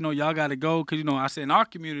like, y'all got to go? Because, I said, in our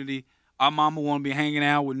community, our mama want to be hanging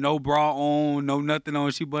out with no bra on, no nothing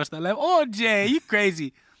on. She bust her lap. Oh, Jay, you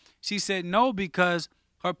crazy. She said no because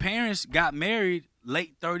her parents got married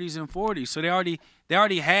late 30s and 40s. So they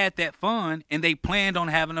already had that fun, and they planned on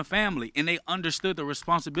having a family. And they understood the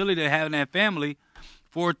responsibility of having that family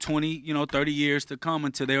for 20, 30 years to come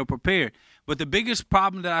until they were prepared. But the biggest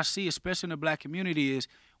problem that I see, especially in the black community, is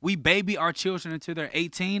we baby our children until they're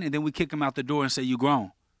 18, and then we kick them out the door and say, you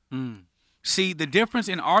grown. See, the difference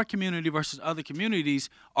in our community versus other communities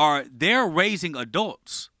are they're raising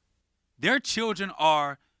adults. Their children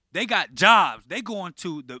they got jobs. They going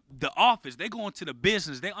to the office. They going to the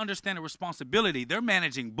business. They understand the responsibility. They're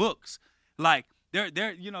managing books. Like they're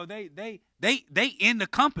they in the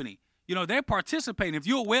company. They're participating. If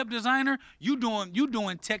you're a web designer, you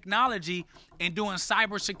doing technology and doing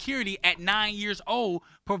cybersecurity at 9 years old,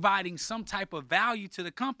 providing some type of value to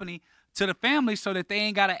the company, to the family, so that they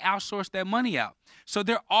ain't got to outsource that money out. So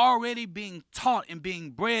they're already being taught and being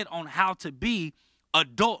bred on how to be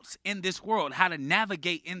adults in this world, how to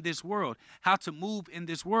navigate in this world, how to move in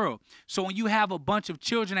this world. So when you have a bunch of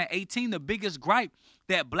children at 18, the biggest gripe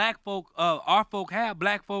that black folk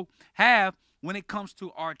have when it comes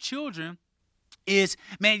to our children is,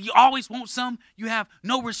 man, you always want some, you have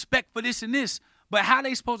no respect for this and this. But how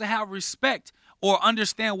they supposed to have respect or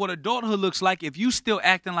understand what adulthood looks like if you still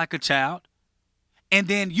acting like a child, and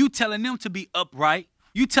then you telling them to be upright,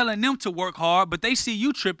 you telling them to work hard, but they see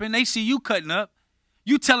you tripping, they see you cutting up.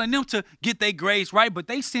 You telling them to get their grades right, but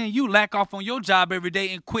they seeing you lack off on your job every day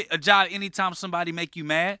and quit a job anytime somebody make you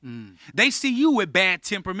mad. They see you with bad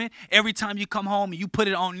temperament every time you come home and you put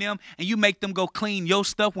it on them and you make them go clean your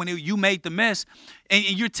stuff when you made the mess. And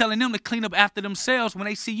you're telling them to clean up after themselves when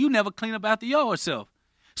they see you never clean up after yourself.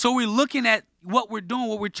 So we're looking at what we're doing,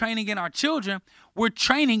 what we're training in our children. We're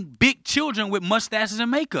training big children with mustaches and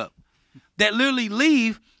makeup that literally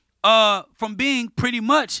leave from being pretty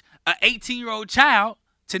much an 18-year-old child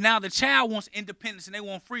to now the child wants independence and they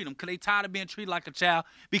want freedom because they tired of being treated like a child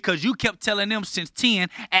because you kept telling them since 10,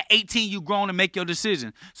 at 18 you grown and make your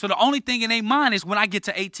decision. So the only thing in their mind is when I get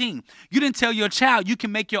to 18. You didn't tell your child you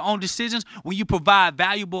can make your own decisions when you provide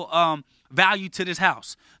valuable value to this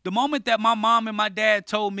house. The moment that my mom and my dad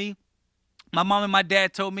told me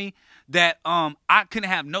that I couldn't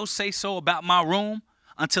have no say-so about my room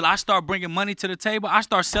until I start bringing money to the table, I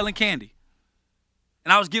start selling candy.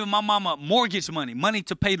 And I was giving my mama mortgage money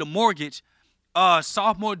to pay the mortgage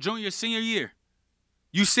sophomore, junior, senior year.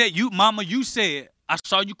 You said, I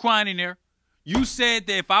saw you crying in there. You said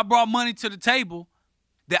that if I brought money to the table,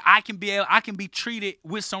 that I can be treated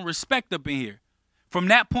with some respect up in here. From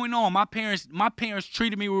that point on, my parents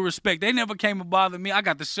treated me with respect. They never came and bothered me. I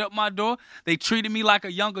got to shut my door. They treated me like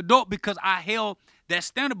a young adult because I held that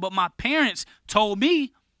standard. But my parents told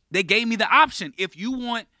me, they gave me the option. If you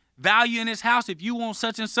want value in this house. If you want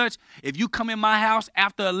such and such, if you come in my house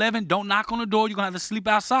after 11, don't knock on the door. You're going to have to sleep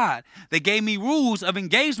outside. They gave me rules of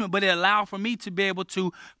engagement, but it allowed for me to be able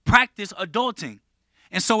to practice adulting.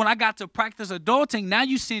 And so when I got to practice adulting, now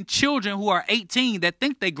you send children who are 18 that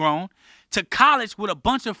think they grown to college with a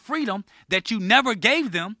bunch of freedom that you never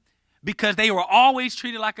gave them because they were always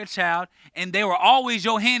treated like a child and they were always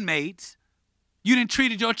your handmaids. You didn't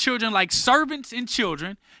treated your children like servants and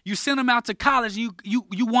children. You send them out to college and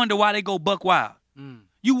you wonder why they go buck wild.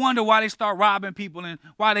 You wonder why they start robbing people and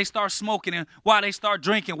why they start smoking and why they start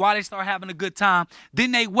drinking, why they start having a good time.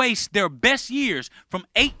 Then they waste their best years from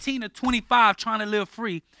 18 to 25 trying to live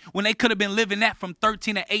free when they could have been living that from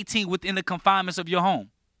 13 to 18 within the confinements of your home.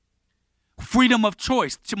 Freedom of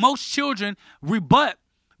choice. Most children rebut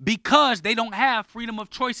because they don't have freedom of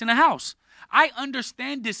choice in the house. I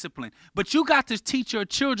understand discipline, but you got to teach your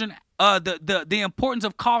children the importance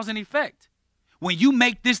of cause and effect. When you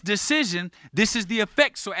make this decision, this is the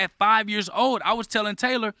effect. So at 5 years old, I was telling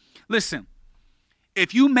Taylor, listen,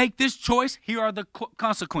 if you make this choice, here are the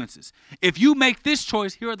consequences. If you make this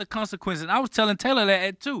choice, here are the consequences. And I was telling Taylor that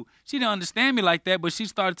at 2. She didn't understand me like that, but she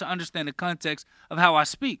started to understand the context of how I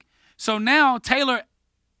speak. So now Taylor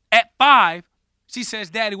at 5, she says,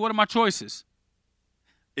 Daddy, what are my choices?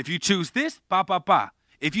 If you choose this, pa, pa, pa.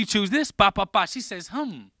 If you choose this, pa, pa, pa. She says,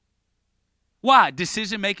 Why?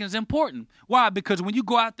 Decision making is important. Why? Because when you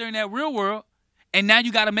go out there in that real world and now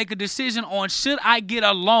you got to make a decision on should I get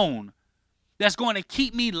a loan that's going to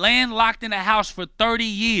keep me landlocked in a house for 30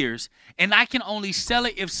 years and I can only sell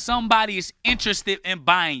it if somebody is interested in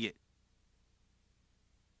buying it.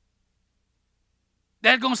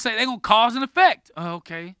 They're going to cause and effect.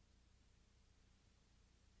 Okay.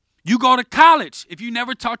 You go to college. If you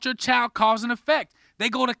never taught your child cause and effect, they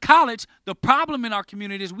go to college. The problem in our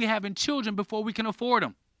community is we having children before we can afford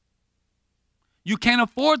them. You can't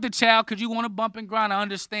afford the child because you want to bump and grind. I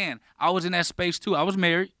understand. I was in that space too. I was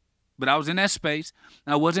married, but I was in that space.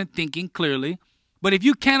 And I wasn't thinking clearly. But if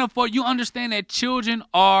you can't afford, you understand that children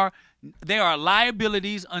are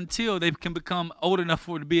liabilities until they can become old enough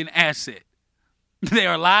for it to be an asset. They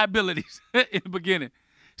are liabilities in the beginning.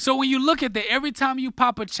 So when you look at that, every time you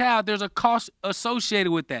pop a child, there's a cost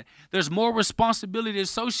associated with that. There's more responsibility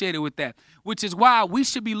associated with that, which is why we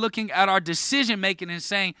should be looking at our decision making and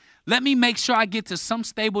saying, let me make sure I get to some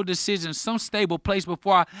stable decision, some stable place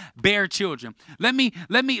before I bear children. Let me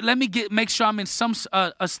make sure I'm in some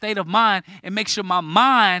a state of mind and make sure my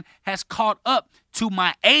mind has caught up to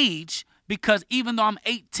my age. Because even though I'm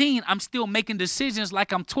 18, I'm still making decisions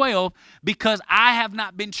like I'm 12 because I have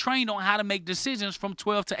not been trained on how to make decisions from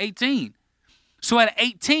 12 to 18. So at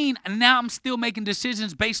 18, now I'm still making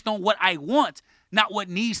decisions based on what I want, not what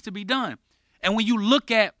needs to be done. And when you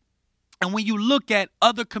look at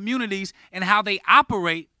other communities and how they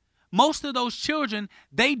operate, most of those children,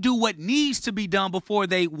 they do what needs to be done before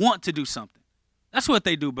they want to do something. That's what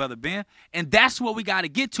they do, Brother Ben. And that's what we got to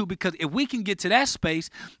get to, because if we can get to that space,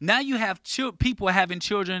 now you have people having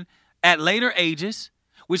children at later ages,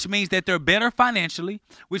 which means that they're better financially,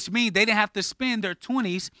 which means they didn't have to spend their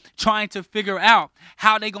 20s trying to figure out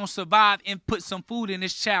how they're going to survive and put some food in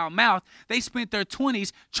this child's mouth. They spent their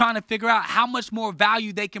 20s trying to figure out how much more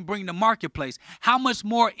value they can bring to marketplace, how much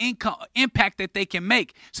more impact that they can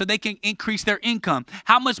make so they can increase their income,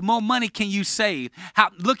 how much more money can you save,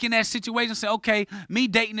 looking at situations, say, okay, me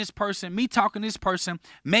dating this person, me talking to this person,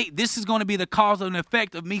 this is going to be the cause and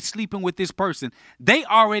effect of me sleeping with this person. They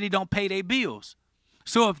already don't pay their bills.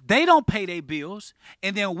 So if they don't pay their bills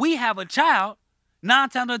and then we have a child, 9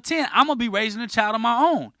 times out of 10, I'm going to be raising a child on my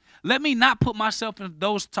own. Let me not put myself in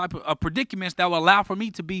those type of predicaments that will allow for me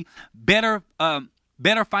to be better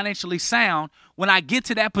financially sound when I get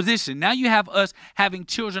to that position. Now you have us having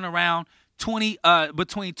children around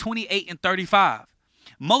between 28 and 35.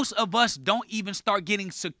 Most of us don't even start getting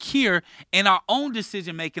secure in our own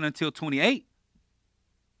decision making until 28.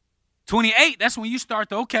 28, that's when you start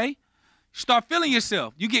to, start feeling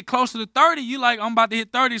yourself. You get closer to 30, you like, I'm about to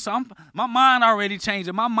hit 30, so my mind already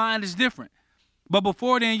changing. My mind is different. But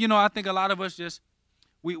before then, I think a lot of us just,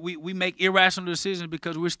 we make irrational decisions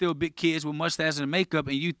because we're still big kids with mustaches and makeup,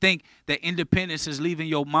 and you think that independence is leaving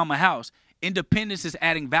your mama house. Independence is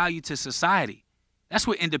adding value to society. That's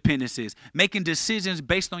what independence is. Making decisions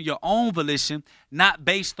based on your own volition, not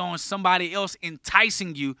based on somebody else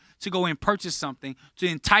enticing you to go and purchase something, to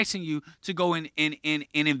enticing you to go and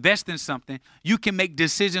invest in something. You can make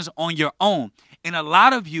decisions on your own. And a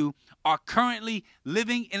lot of you are currently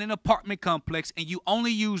living in an apartment complex and you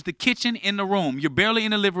only use the kitchen in the room. You're barely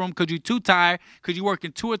in the living room because you're too tired, because you're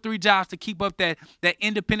working 2 or 3 jobs to keep up that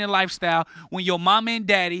independent lifestyle. When your mama and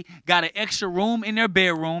daddy got an extra room in their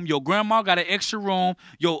bedroom, your grandma got an extra room,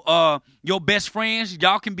 your best friends,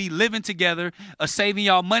 y'all can be living together, saving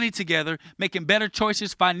y'all money together, making better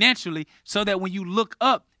choices financially, so that when you look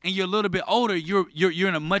up and you're a little bit older, you're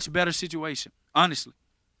in a much better situation, honestly.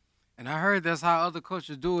 And I heard that's how other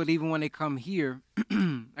cultures do it, even when they come here.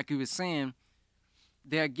 Like you were saying,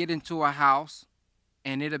 they'll get into a house,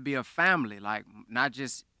 and it'll be a family, like not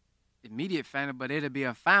just immediate family, but it'll be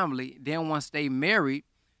a family. Then once they married,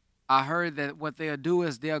 I heard that what they'll do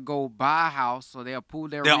is they'll go buy a house, so they'll pool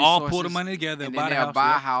their resources. They'll all pull the money together and buy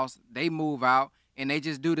a house. They move out, and they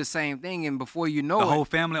just do the same thing. And before you know the whole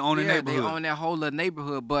family own the neighborhood. They own that whole little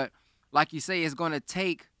neighborhood. But like you say, it's going to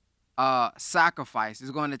take sacrifice. It's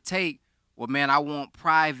going to take, well, man, I want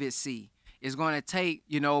privacy. It's going to take,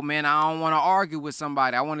 man, I don't want to argue with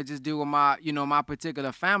somebody. I want to just deal with my, my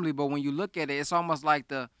particular family. But when you look at it, it's almost like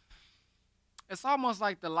the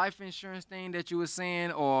life insurance thing that you were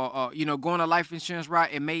saying, or going a life insurance route.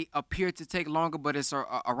 It may appear to take longer, but it's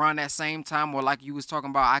around that same time, or like you was talking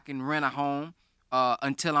about, I can rent a home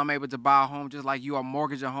until I'm able to buy a home, just like you are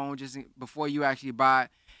mortgage a home just before you actually buy it.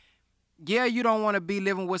 Yeah, you don't want to be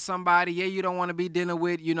living with somebody. Yeah, you don't want to be dealing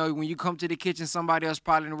with, when you come to the kitchen, somebody else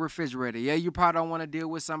probably in the refrigerator. Yeah, you probably don't want to deal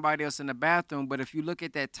with somebody else in the bathroom. But if you look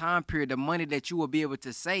at that time period, the money that you will be able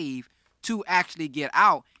to save to actually get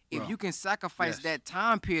out, if you can sacrifice that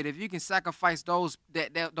time period, if you can sacrifice those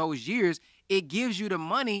years, it gives you the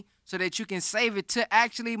money so that you can save it to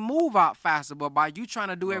actually move out faster. But by you trying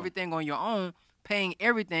to do everything on your own, paying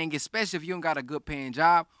everything, especially if you don't got a good paying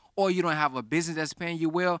job, or you don't have a business that's paying you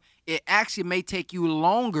well, it actually may take you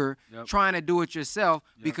longer trying to do it yourself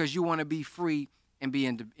because you want to be free and be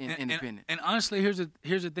independent. And honestly, here's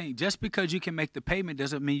the thing: just because you can make the payment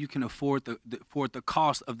doesn't mean you can afford the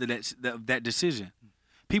cost of that decision.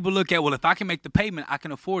 People look at, well, if I can make the payment, I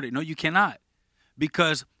can afford it. No, you cannot,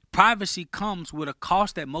 because privacy comes with a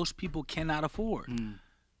cost that most people cannot afford, and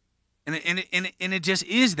it just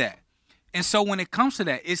is that. And so when it comes to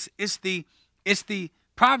that, it's the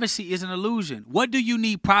privacy is an illusion. What do you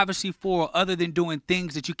need privacy for other than doing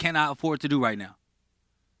things that you cannot afford to do right now?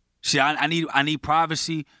 See, I need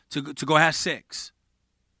privacy to go have sex.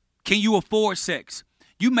 Can you afford sex?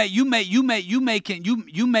 You may can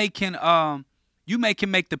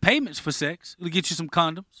make the payments for sex. It'll get you some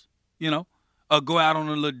condoms, go out on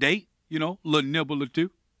a little date, a little nibble or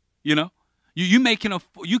two, You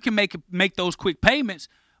can make those quick payments,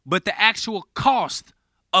 but the actual cost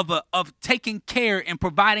of taking care and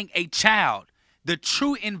providing a child the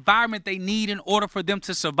true environment they need in order for them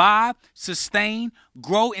to survive, sustain,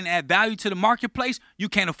 grow, and add value to the marketplace, you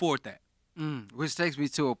can't afford that. Which takes me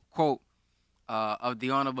to a quote of the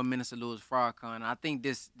Honorable Minister Louis Farrakhan. I think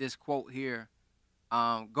this quote here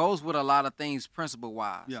goes with a lot of things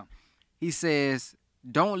principle-wise. Yeah. He says,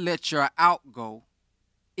 don't let your outgo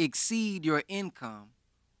exceed your income,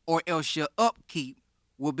 or else your upkeep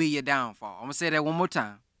will be your downfall. I'm going to say that one more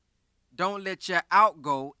time. Don't let your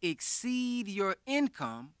outgo exceed your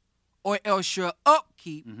income, or else your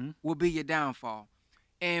upkeep will be your downfall.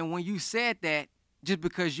 And when you said that, just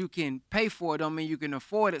because you can pay for it don't mean you can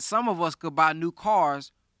afford it. Some of us could buy new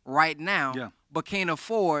cars right now, but can't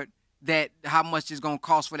afford that how much it's going to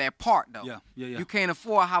cost for that part, though. Yeah. You can't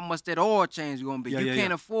afford how much that oil change is going to be. You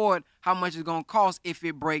can't afford how much it's going to cost if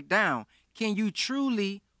it break down. Can you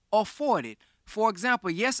truly afford it? For example,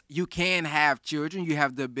 yes, you can have children. You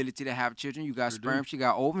have the ability to have children. You got sperm, you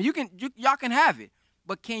got ovum. Y'all can have it.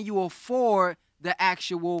 But can you afford the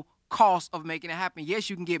actual cost of making it happen? Yes,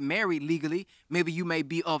 you can get married legally. Maybe you may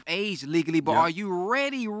be of age legally, but are you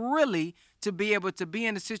ready really to be able to be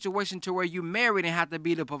in a situation to where you married and have to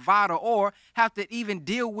be the provider, or have to even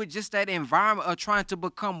deal with just that environment of trying to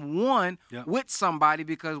become one with somebody?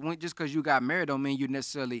 Because just because you got married don't mean you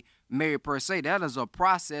necessarily married per se. That is a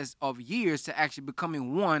process of years to actually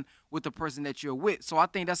becoming one with the person that you're with. So I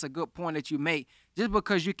think that's a good point that you make. Just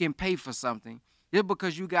because you can pay for something, just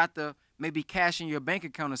because you got the maybe cash in your bank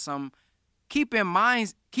account or something, keep in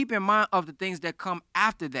mind of the things that come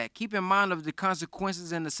after that. Keep in mind of the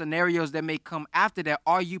consequences and the scenarios that may come after that.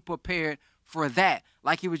 Are you prepared for that?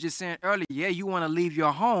 Like he was just saying earlier, you want to leave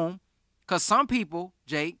your home, because some people,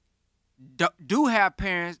 Jake, do have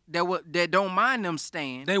parents that don't mind them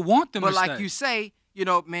staying. They want them to stay. But like you say,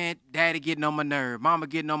 man, daddy getting on my nerve, mama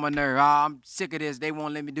getting on my nerve. I'm sick of this. They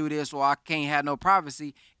won't let me do this, or I can't have no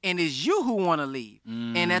privacy. And it's you who want to leave.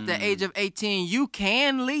 And at the age of 18, you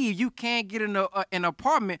can leave. You can get in an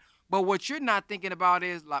apartment, But what you're not thinking about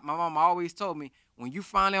is, like my mama always told me, when you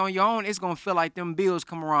finally on your own, it's going to feel like them bills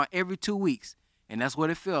come around every 2 weeks. And that's what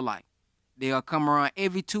it feel like. They'll come around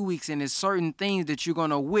every 2 weeks, and there's certain things that you're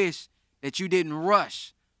going to wish that you didn't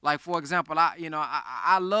rush. Like, for example,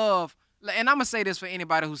 I love, and I'm going to say this for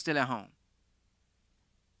anybody who's still at home.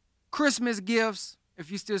 Christmas gifts, if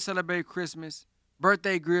you still celebrate Christmas,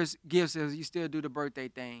 birthday gifts if you still do the birthday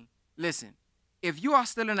thing. Listen, if you are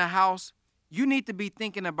still in the house, you need to be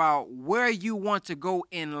thinking about where you want to go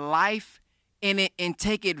in life and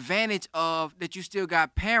take advantage of that you still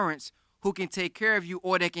got parents who can take care of you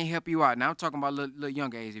or that can help you out. Now, I'm talking about a little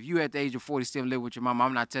younger age. If you at the age of 40 still live with your mama,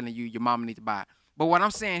 I'm not telling you your mama need to buy it. But what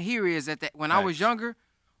I'm saying here is that when I was younger,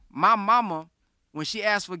 my mama, when she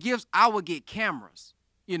asked for gifts, I would get cameras.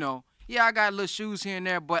 You know, yeah, I got little shoes here and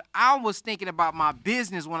there, but I was thinking about my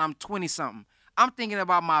business when I'm 20-something. I'm thinking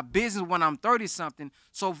about my business when I'm 30-something.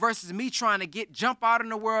 So versus me trying to jump out in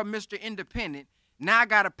the world, Mr. Independent, now I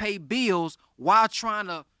got to pay bills while trying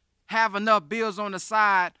to have enough bills on the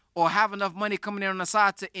side or have enough money coming in on the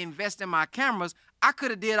side to invest in my cameras. I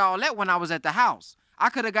could have did all that when I was at the house. I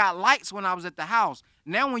could have got lights when I was at the house.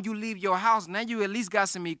 Now when you leave your house, now you at least got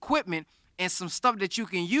some equipment and some stuff that you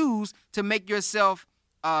can use to make yourself,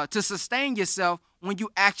 to sustain yourself when you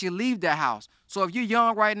actually leave the house. So if you're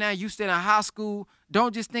young right now, you still in high school,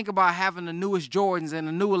 don't just think about having the newest Jordans and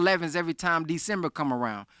the new 11s every time December come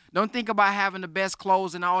around. Don't think about having the best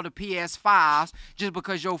clothes and all the PS5s just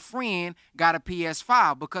because your friend got a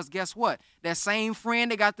PS5. Because guess what? That same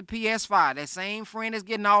friend that got the PS5, that same friend that's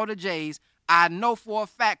getting all the J's, I know for a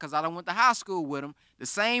fact, because I done went to high school with them, the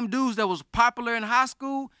same dudes that was popular in high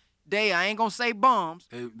school, I ain't going to say bums.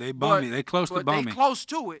 They bummy. They close to bummy. They close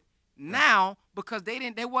to it. Now, because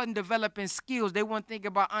they wasn't developing skills, they weren't thinking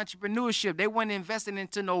about entrepreneurship, they weren't investing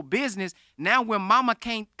into no business. Now when mama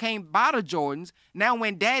can't buy the Jordans, now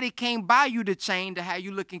when daddy can't buy you the chain to have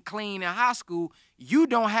you looking clean in high school, you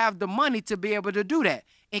don't have the money to be able to do that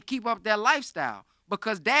and keep up that lifestyle.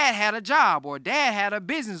 Because dad had a job or dad had a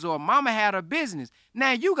business or mama had a business.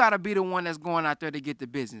 Now you got to be the one that's going out there to get the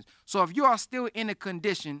business. So if you are still in a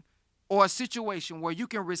condition or a situation where you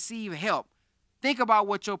can receive help, think about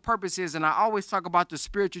what your purpose is. And I always talk about the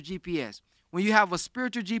spiritual GPS. When you have a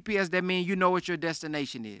spiritual GPS, that means you know what your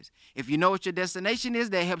destination is. If you know what your destination is,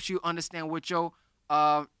 that helps you understand what your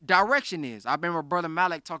direction is. I remember Brother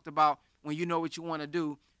Malik talked about when you know what you want to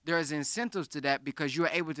do, there's incentives to that because you're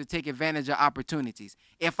able to take advantage of opportunities.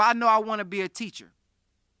 If I know I want to be a teacher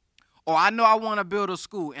or I know I want to build a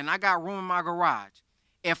school and I got room in my garage,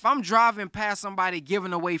 if I'm driving past somebody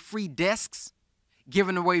giving away free desks,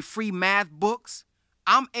 giving away free math books,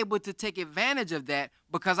 I'm able to take advantage of that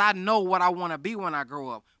because I know what I want to be when I grow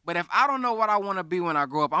up. But if I don't know what I want to be when I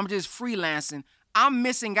grow up, I'm just freelancing, I'm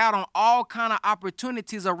missing out on all kind of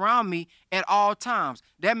opportunities around me at all times.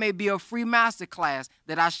 That may be a free master class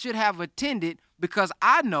that I should have attended because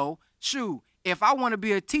I know, shoot, if I want to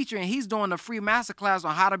be a teacher and he's doing a free master class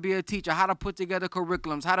on how to be a teacher, how to put together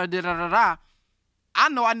curriculums, how to da-da-da-da, I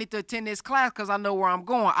know I need to attend this class because I know where I'm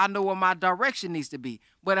going. I know where my direction needs to be.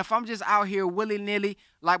 But if I'm just out here willy-nilly,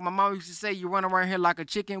 like my mom used to say, you run around here like a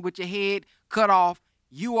chicken with your head cut off,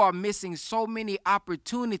 you are missing so many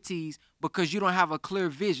opportunities because you don't have a clear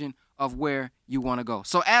vision of where you want to go.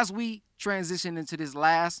 So as we transition into this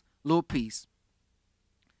last little piece,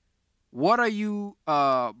 what are you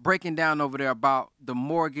breaking down over there about the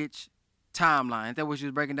mortgage timeline? Is that what you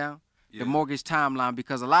was breaking down? Yeah. The mortgage timeline,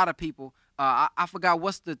 because a lot of people, I forgot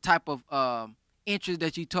what's the type of interest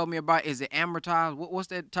that you told me about. Is it amortized? What's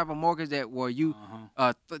that type of mortgage that where you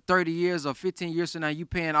 30 years or 15 years from now you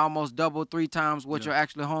paying almost double, 3 times what your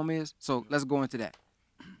actual home is? So let's go into that.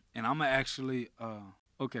 And I'm gonna actually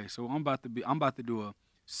okay. So I'm about to do a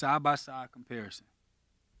side by side comparison.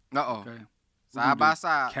 Okay. Side by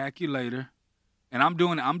side calculator, and I'm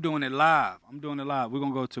doing it live. We're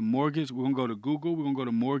gonna go to mortgage. We're gonna go to Google. We're gonna go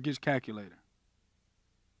to mortgage calculator.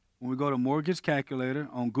 When we go to mortgage calculator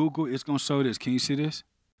on Google, it's going to show this. Can you see this?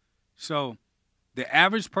 So the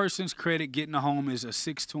average person's credit getting a home is a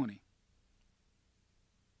 620.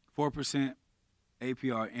 4%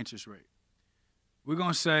 APR interest rate. We're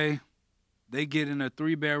going to say they get in a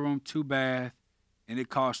 3-bedroom, 2-bath, and it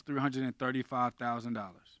costs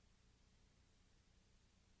 $335,000.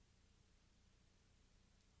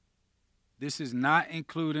 This is not going to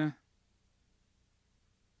include.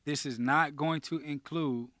 This is not going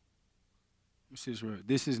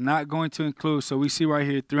to include. So we see right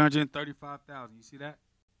here $335,000. You see that?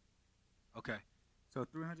 Okay. So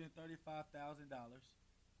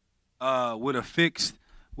 $335,000 with a fixed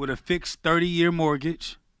 30-year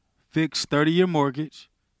mortgage,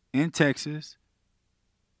 in Texas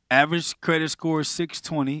Average credit score is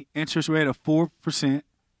 620. Interest rate of 4%.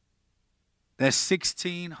 That's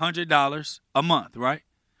 $1,600 a month, right?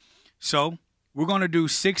 So we're going to do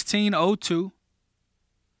 1602.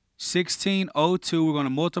 1602. We're going to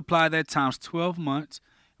multiply that times 12 months.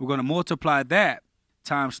 We're going to multiply that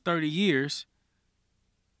times 30 years.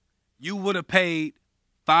 You would have paid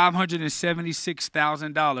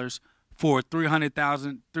 $576,000 for a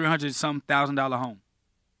 $300-some thousand home.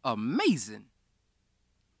 Amazing.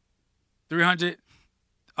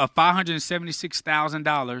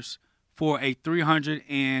 $576,000 for a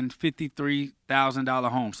 $353,000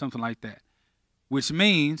 home, something like that. Which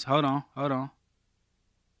means, hold on, a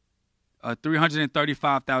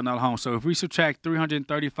 $335,000 home. So if we subtract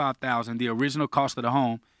 $335,000, the original cost of the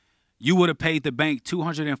home, you would have paid the bank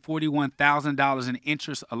 $241,000 in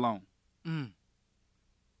interest alone.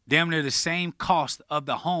 Damn near the same cost of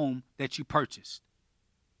the home that you purchased.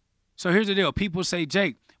 So here's the deal. People say,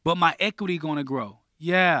 Jake, but my equity going to grow.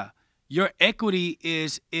 Yeah, your equity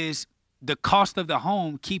is the cost of the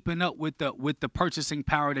home keeping up with the purchasing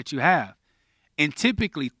power that you have. And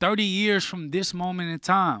typically 30 years from this moment in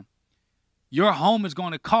time, your home is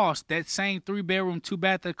going to cost, that same 3-bedroom,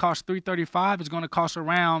 2-bath that costs $335 is going to cost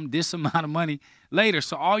around this amount of money later.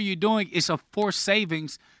 So all you're doing is a forced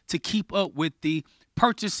savings to keep up with the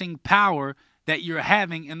purchasing power that you're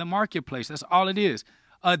having in the marketplace. That's all it is.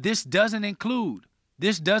 This doesn't include,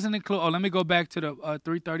 let me go back to the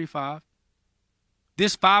 335.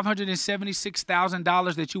 This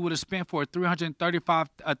 $576,000 that you would have spent for a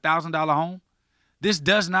 $335,000 home, this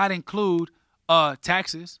does not include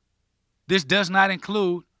taxes. This does not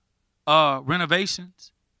include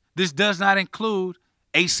renovations. This does not include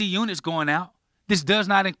AC units going out. This does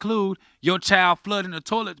not include your child flooding the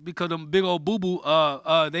toilets because them big old boo-boo,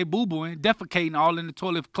 they boo-booing, defecating all in the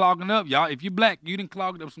toilet, clogging up, y'all. If you're black, you didn't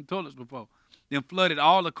clog up some toilets before. Then flooded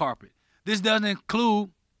all the carpet. This doesn't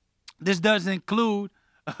include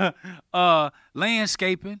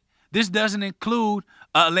landscaping. This doesn't include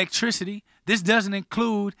electricity. This doesn't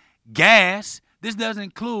include gas. This doesn't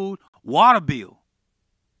include water bill.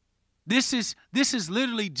 This is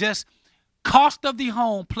literally just cost of the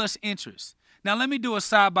home plus interest. Now let me do a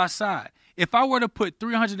side by side. If I were to put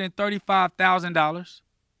 $335,000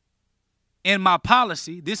 in my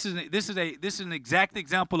policy, this is an exact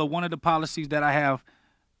example of one of the policies that I have.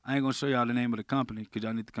 I ain't gonna show y'all the name of the company because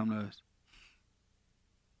y'all need to come to us.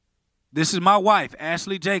 This is my wife,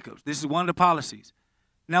 Ashley Jacobs. This is one of the policies.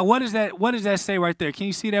 Now what does that say right there? Can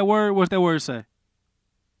you see that word? What's that word say?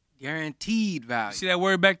 Guaranteed value. See that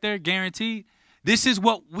word back there? Guaranteed. This is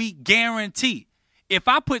what we guarantee. If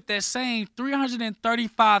I put that same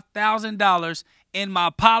 $335,000 in my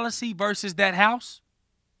policy versus that house,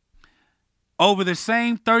 over the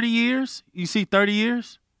same 30 years, you see 30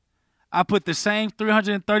 years, I put the same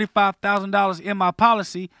 $335,000 in my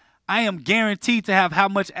policy, I am guaranteed to have how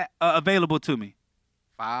much available to me?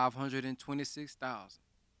 $526,000.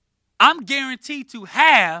 I'm guaranteed to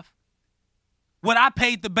have what I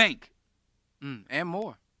paid the bank. And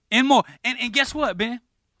more. And more. And guess what, Ben?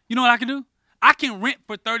 You know what I can do? I can rent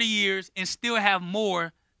for 30 years and still have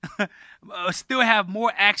more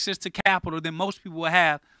access to capital than most people will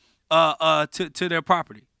have to their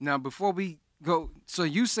property. Now, before we go, so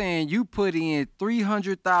you saying you put in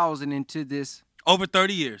 $300,000 into this over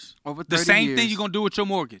 30 years. Over 30 years. The same thing you're going to do with your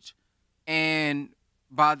mortgage. And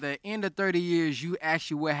by the end of 30 years, you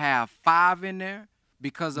actually will have $5 in there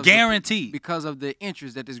because of guaranteed. Because of the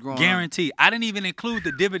interest that is growing. Guaranteed. I didn't even include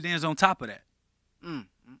the dividends on top of that.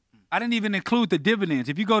 I didn't even include the dividends.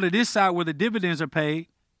 If you go to this side where the dividends are paid,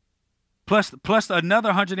 plus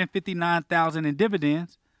another $159,000 in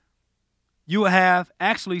dividends, you will have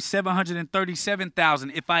actually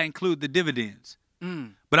 $737,000 if I include the dividends.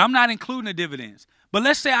 But I'm not including the dividends. But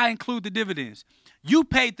let's say I include the dividends. You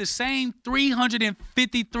paid the same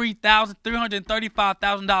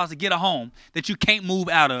 $335,000 to get a home that you can't move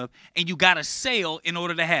out of, and you got to sell in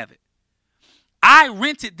order to have it. I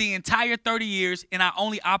rented the entire 30 years, and I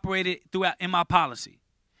only operated throughout in my policy.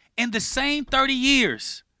 In the same 30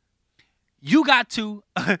 years, you got your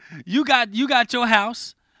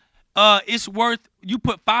house. It's worth, you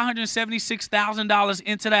put $576,000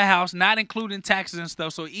 into that house, not including taxes and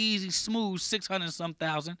stuff. So easy, smooth, 600-some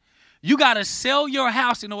thousand. You got to sell your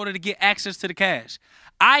house in order to get access to the cash.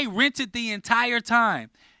 I rented the entire time.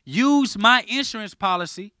 Use my insurance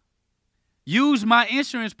policy.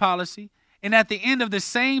 And at the end of the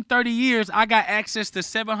same 30 years, I got access to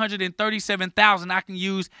 $737,000 I can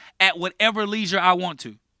use at whatever leisure I want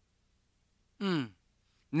to.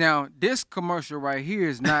 Now, this commercial right here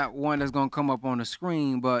is not one that's going to come up on the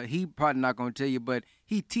screen, but he probably not going to tell you, but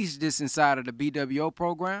he teaches this inside of the BWO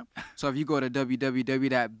program. So if you go to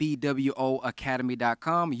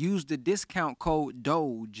www.bwoacademy.com, use the discount code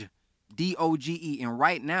DOGE, D-O-G-E, and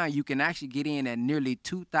right now you can actually get in at nearly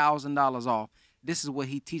 $2,000 off. This is what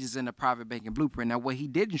he teaches in the Private Banking Blueprint. Now, what he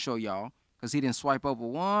didn't show y'all, because he didn't swipe over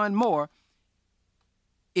one more,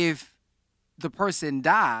 if the person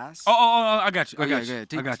dies. I got you. I got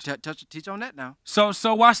you. Teach on that now. So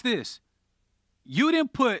watch this. You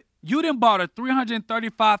didn't bought a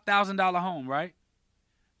 $335,000 home, right?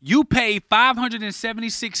 You paid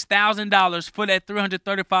 $576,000 for that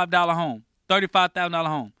 $35,000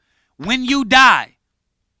 home. When you die,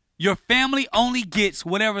 your family only gets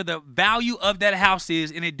whatever the value of that house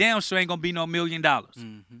is, and it damn sure ain't gonna be no $1 million.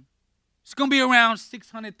 Mm-hmm. It's going to be around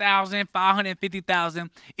 $600,000, $550,000.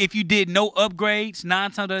 If you did no upgrades,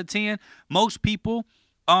 9 times out of 10, most people,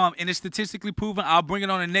 and it's statistically proven, I'll bring it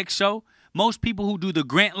on the next show, most people who do the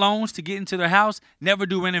grant loans to get into their house never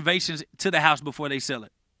do renovations to the house before they sell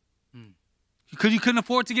it. Because you couldn't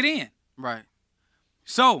afford to get in. Right.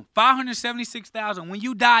 So, $576,000. When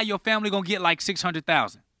you die, your family going to get like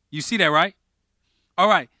 $600,000. You see that, right? All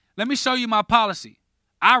right. Let me show you my policy.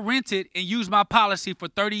 I rented and used my policy for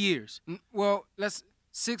 30 years. Well, let's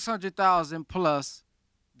 $600,000 plus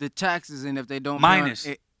the taxes, and if they don't minus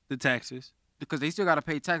the taxes, because they still got to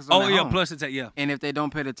pay taxes on their home. Plus the tax, yeah. And if they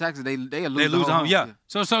don't pay the taxes, they lose the home. Yeah.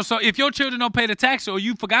 So if your children don't pay the taxes, or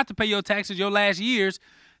you forgot to pay your taxes your last years,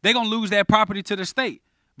 they're gonna lose that property to the state.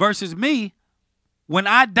 Versus me, when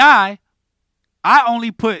I die, I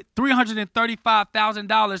only put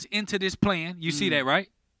 $335,000 into this plan. You see that, right?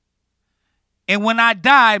 And when I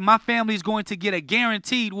die, my family is going to get a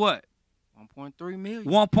guaranteed what? $1.3 million.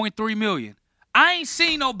 $1.3 million. I ain't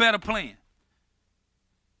seen no better plan.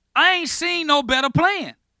 I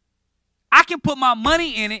can put my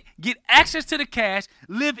money in it, get access to the cash,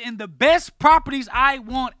 live in the best properties I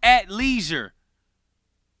want at leisure.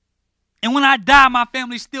 And when I die, my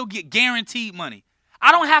family still get guaranteed money.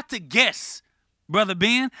 I don't have to guess. Brother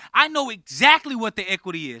Ben, I know exactly what the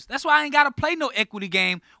equity is. That's why I ain't got to play no equity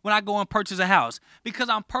game when I go and purchase a house. Because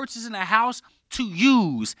I'm purchasing a house to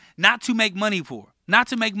use, not to make money for, not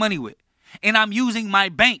to make money with. And I'm using my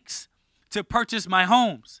banks to purchase my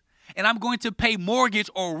homes. And I'm going to pay mortgage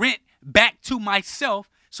or rent back to myself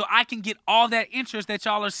so I can get all that interest that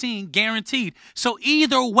y'all are seeing guaranteed. So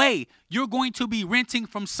either way, you're going to be renting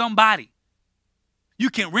from somebody. You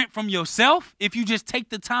can rent from yourself if you just take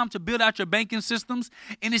the time to build out your banking systems.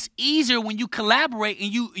 And it's easier when you collaborate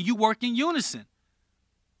and you work in unison.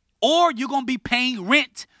 Or you're going to be paying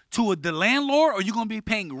rent to the landlord, or you're going to be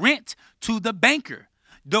paying rent to the banker.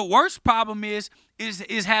 The worst problem is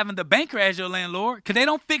having the banker as your landlord, because they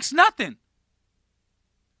don't fix nothing.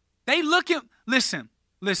 They look at, listen,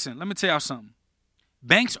 let me tell y'all something.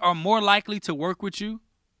 Banks are more likely to work with you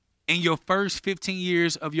in your first 15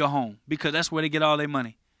 years of your home, because that's where they get all their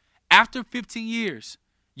money. After 15 years,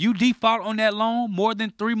 you default on that loan more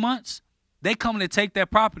than 3 months, they come to take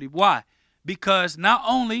that property. Why? Because not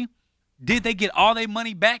only did they get all their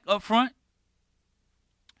money back up front,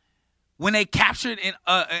 when they captured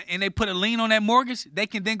and they put a lien on that mortgage, they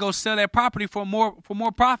can then go sell that property for more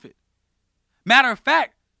profit. Matter of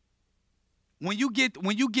fact, when you get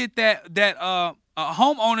that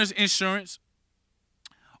homeowner's insurance,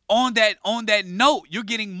 on that note, you're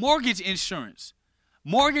getting mortgage insurance.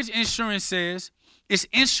 Mortgage insurance says it's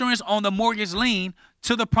insurance on the mortgage lien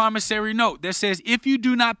to the promissory note that says if you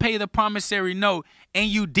do not pay the promissory note and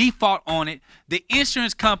you default on it, the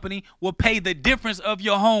insurance company will pay the difference of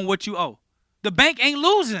your home, what you owe. The bank ain't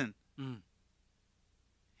losing.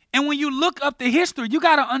 And when you look up the history, you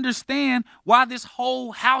got to understand why this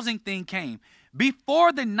whole housing thing came.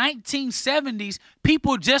 Before the 1970s,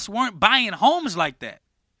 people just weren't buying homes like that.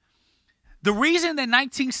 The reason in the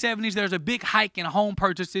 1970s there's a big hike in home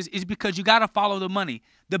purchases is because you got to follow the money.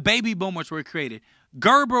 The baby boomers were created.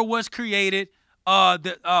 Gerber was created.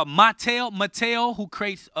 Mattel, who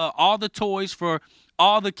creates all the toys for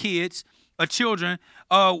all the kids, children,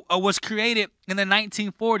 was created in the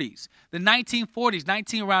 1940s. The 1940s,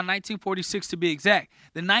 around 1946 to be exact.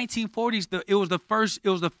 The 1940s, it was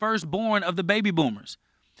the firstborn of the baby boomers.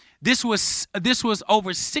 This was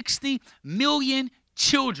over 60 million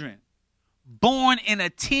children born in a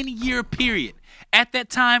 10-year period. At that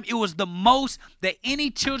time, it was the most that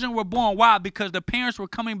any children were born. Why? Because the parents were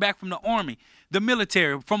coming back from the army, the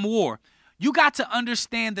military, from war. You got to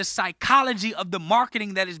understand the psychology of the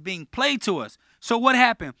marketing that is being played to us. So what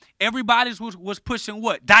happened? Everybody was pushing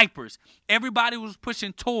what? Diapers. Everybody was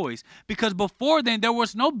pushing toys. Because before then, there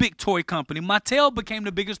was no big toy company. Mattel became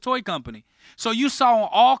the biggest toy company. So you saw on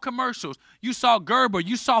all commercials, you saw Gerber,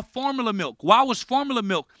 you saw formula milk. Why was formula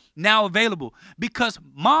milk now available? Because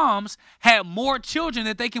moms had more children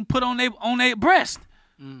that they can put on their breast.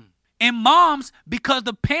 And moms, because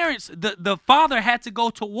the parents, the father had to go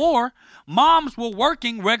to war, moms were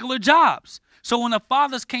working regular jobs. So when the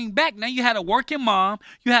fathers came back, now you had a working mom,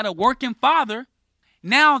 you had a working father.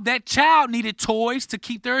 Now that child needed toys to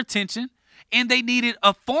keep their attention, and they needed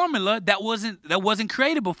a formula that wasn't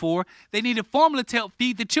created before. They needed formula to help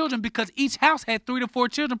feed the children because each house had 3 to 4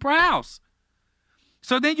 children per house.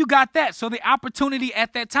 So then you got that. So the opportunity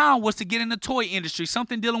at that time was to get in the toy industry,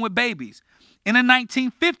 something dealing with babies. In the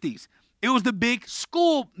 1950s, it was a big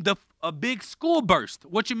school burst.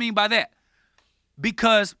 What you mean by that?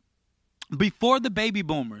 Because before the baby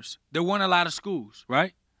boomers, there weren't a lot of schools,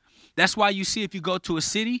 right? That's why you see if you go to a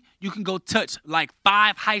city, you can go touch like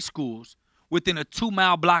 5 high schools within a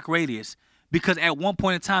 2-mile block radius because at one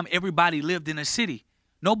point in time, everybody lived in a city.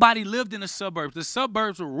 Nobody lived in the suburbs. The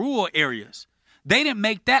suburbs were rural areas. They didn't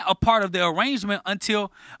make that a part of the arrangement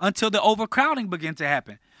until the overcrowding began to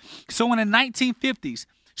happen. So in the 1950s,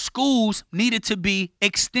 schools needed to be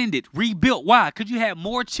extended, rebuilt. Why? Because you had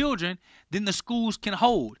more children than the schools can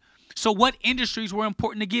hold. So what industries were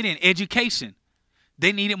important to get in? Education.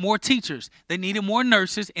 They needed more teachers. They needed more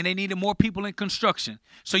nurses, and they needed more people in construction.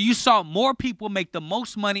 So you saw more people make the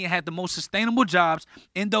most money and had the most sustainable jobs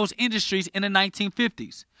in those industries in the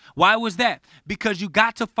 1950s. Why was that? Because you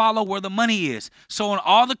got to follow where the money is. So in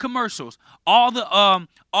all the commercials, all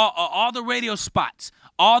the radio spots,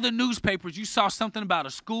 all the newspapers, you saw something about a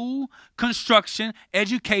school, construction,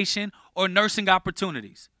 education, or nursing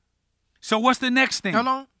opportunities. So what's the next thing? Hold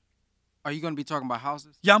on. Are you going to be talking about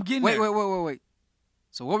houses? Yeah, I'm getting there. Wait.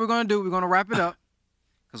 So what we're going to do, we're going to wrap it up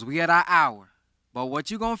because we at our hour. But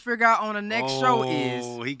what you're going to figure out on the next show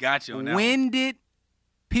is he got you on that when did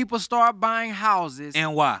people start buying houses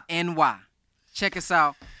and why? Check us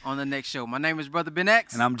out on the next show. My name is Brother Ben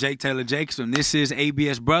X. And I'm Jake Taylor Jakes, and this is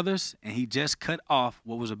ABS Brothers, and he just cut off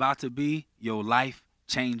what was about to be your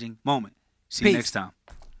life-changing moment. See you next time.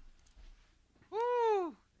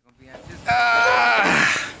 Woo.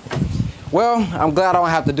 Well, I'm glad I don't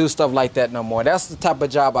have to do stuff like that no more. That's the type of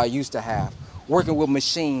job I used to have, working with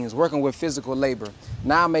machines, working with physical labor.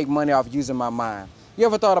 Now I make money off using my mind. You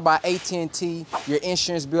ever thought about AT&T, your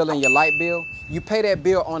insurance bill and your light bill? You pay that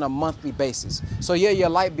bill on a monthly basis. So yeah, your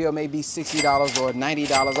light bill may be $60 or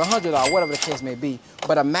 $90 or $100, whatever the case may be.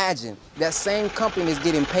 But imagine that same company is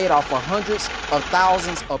getting paid off for hundreds of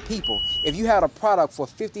thousands of people. If you had a product for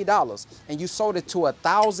 $50 and you sold it to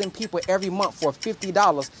 1,000 people every month for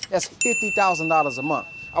 $50, that's $50,000 a month.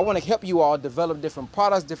 I want to help you all develop different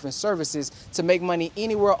products, different services to make money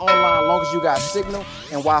anywhere online as long as you got signal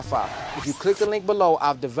and Wi-Fi. If you click the link below,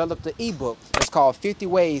 I've developed an ebook. It's called 50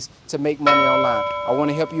 Ways to Make Money Online. I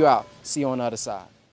want to help you out. See you on the other side.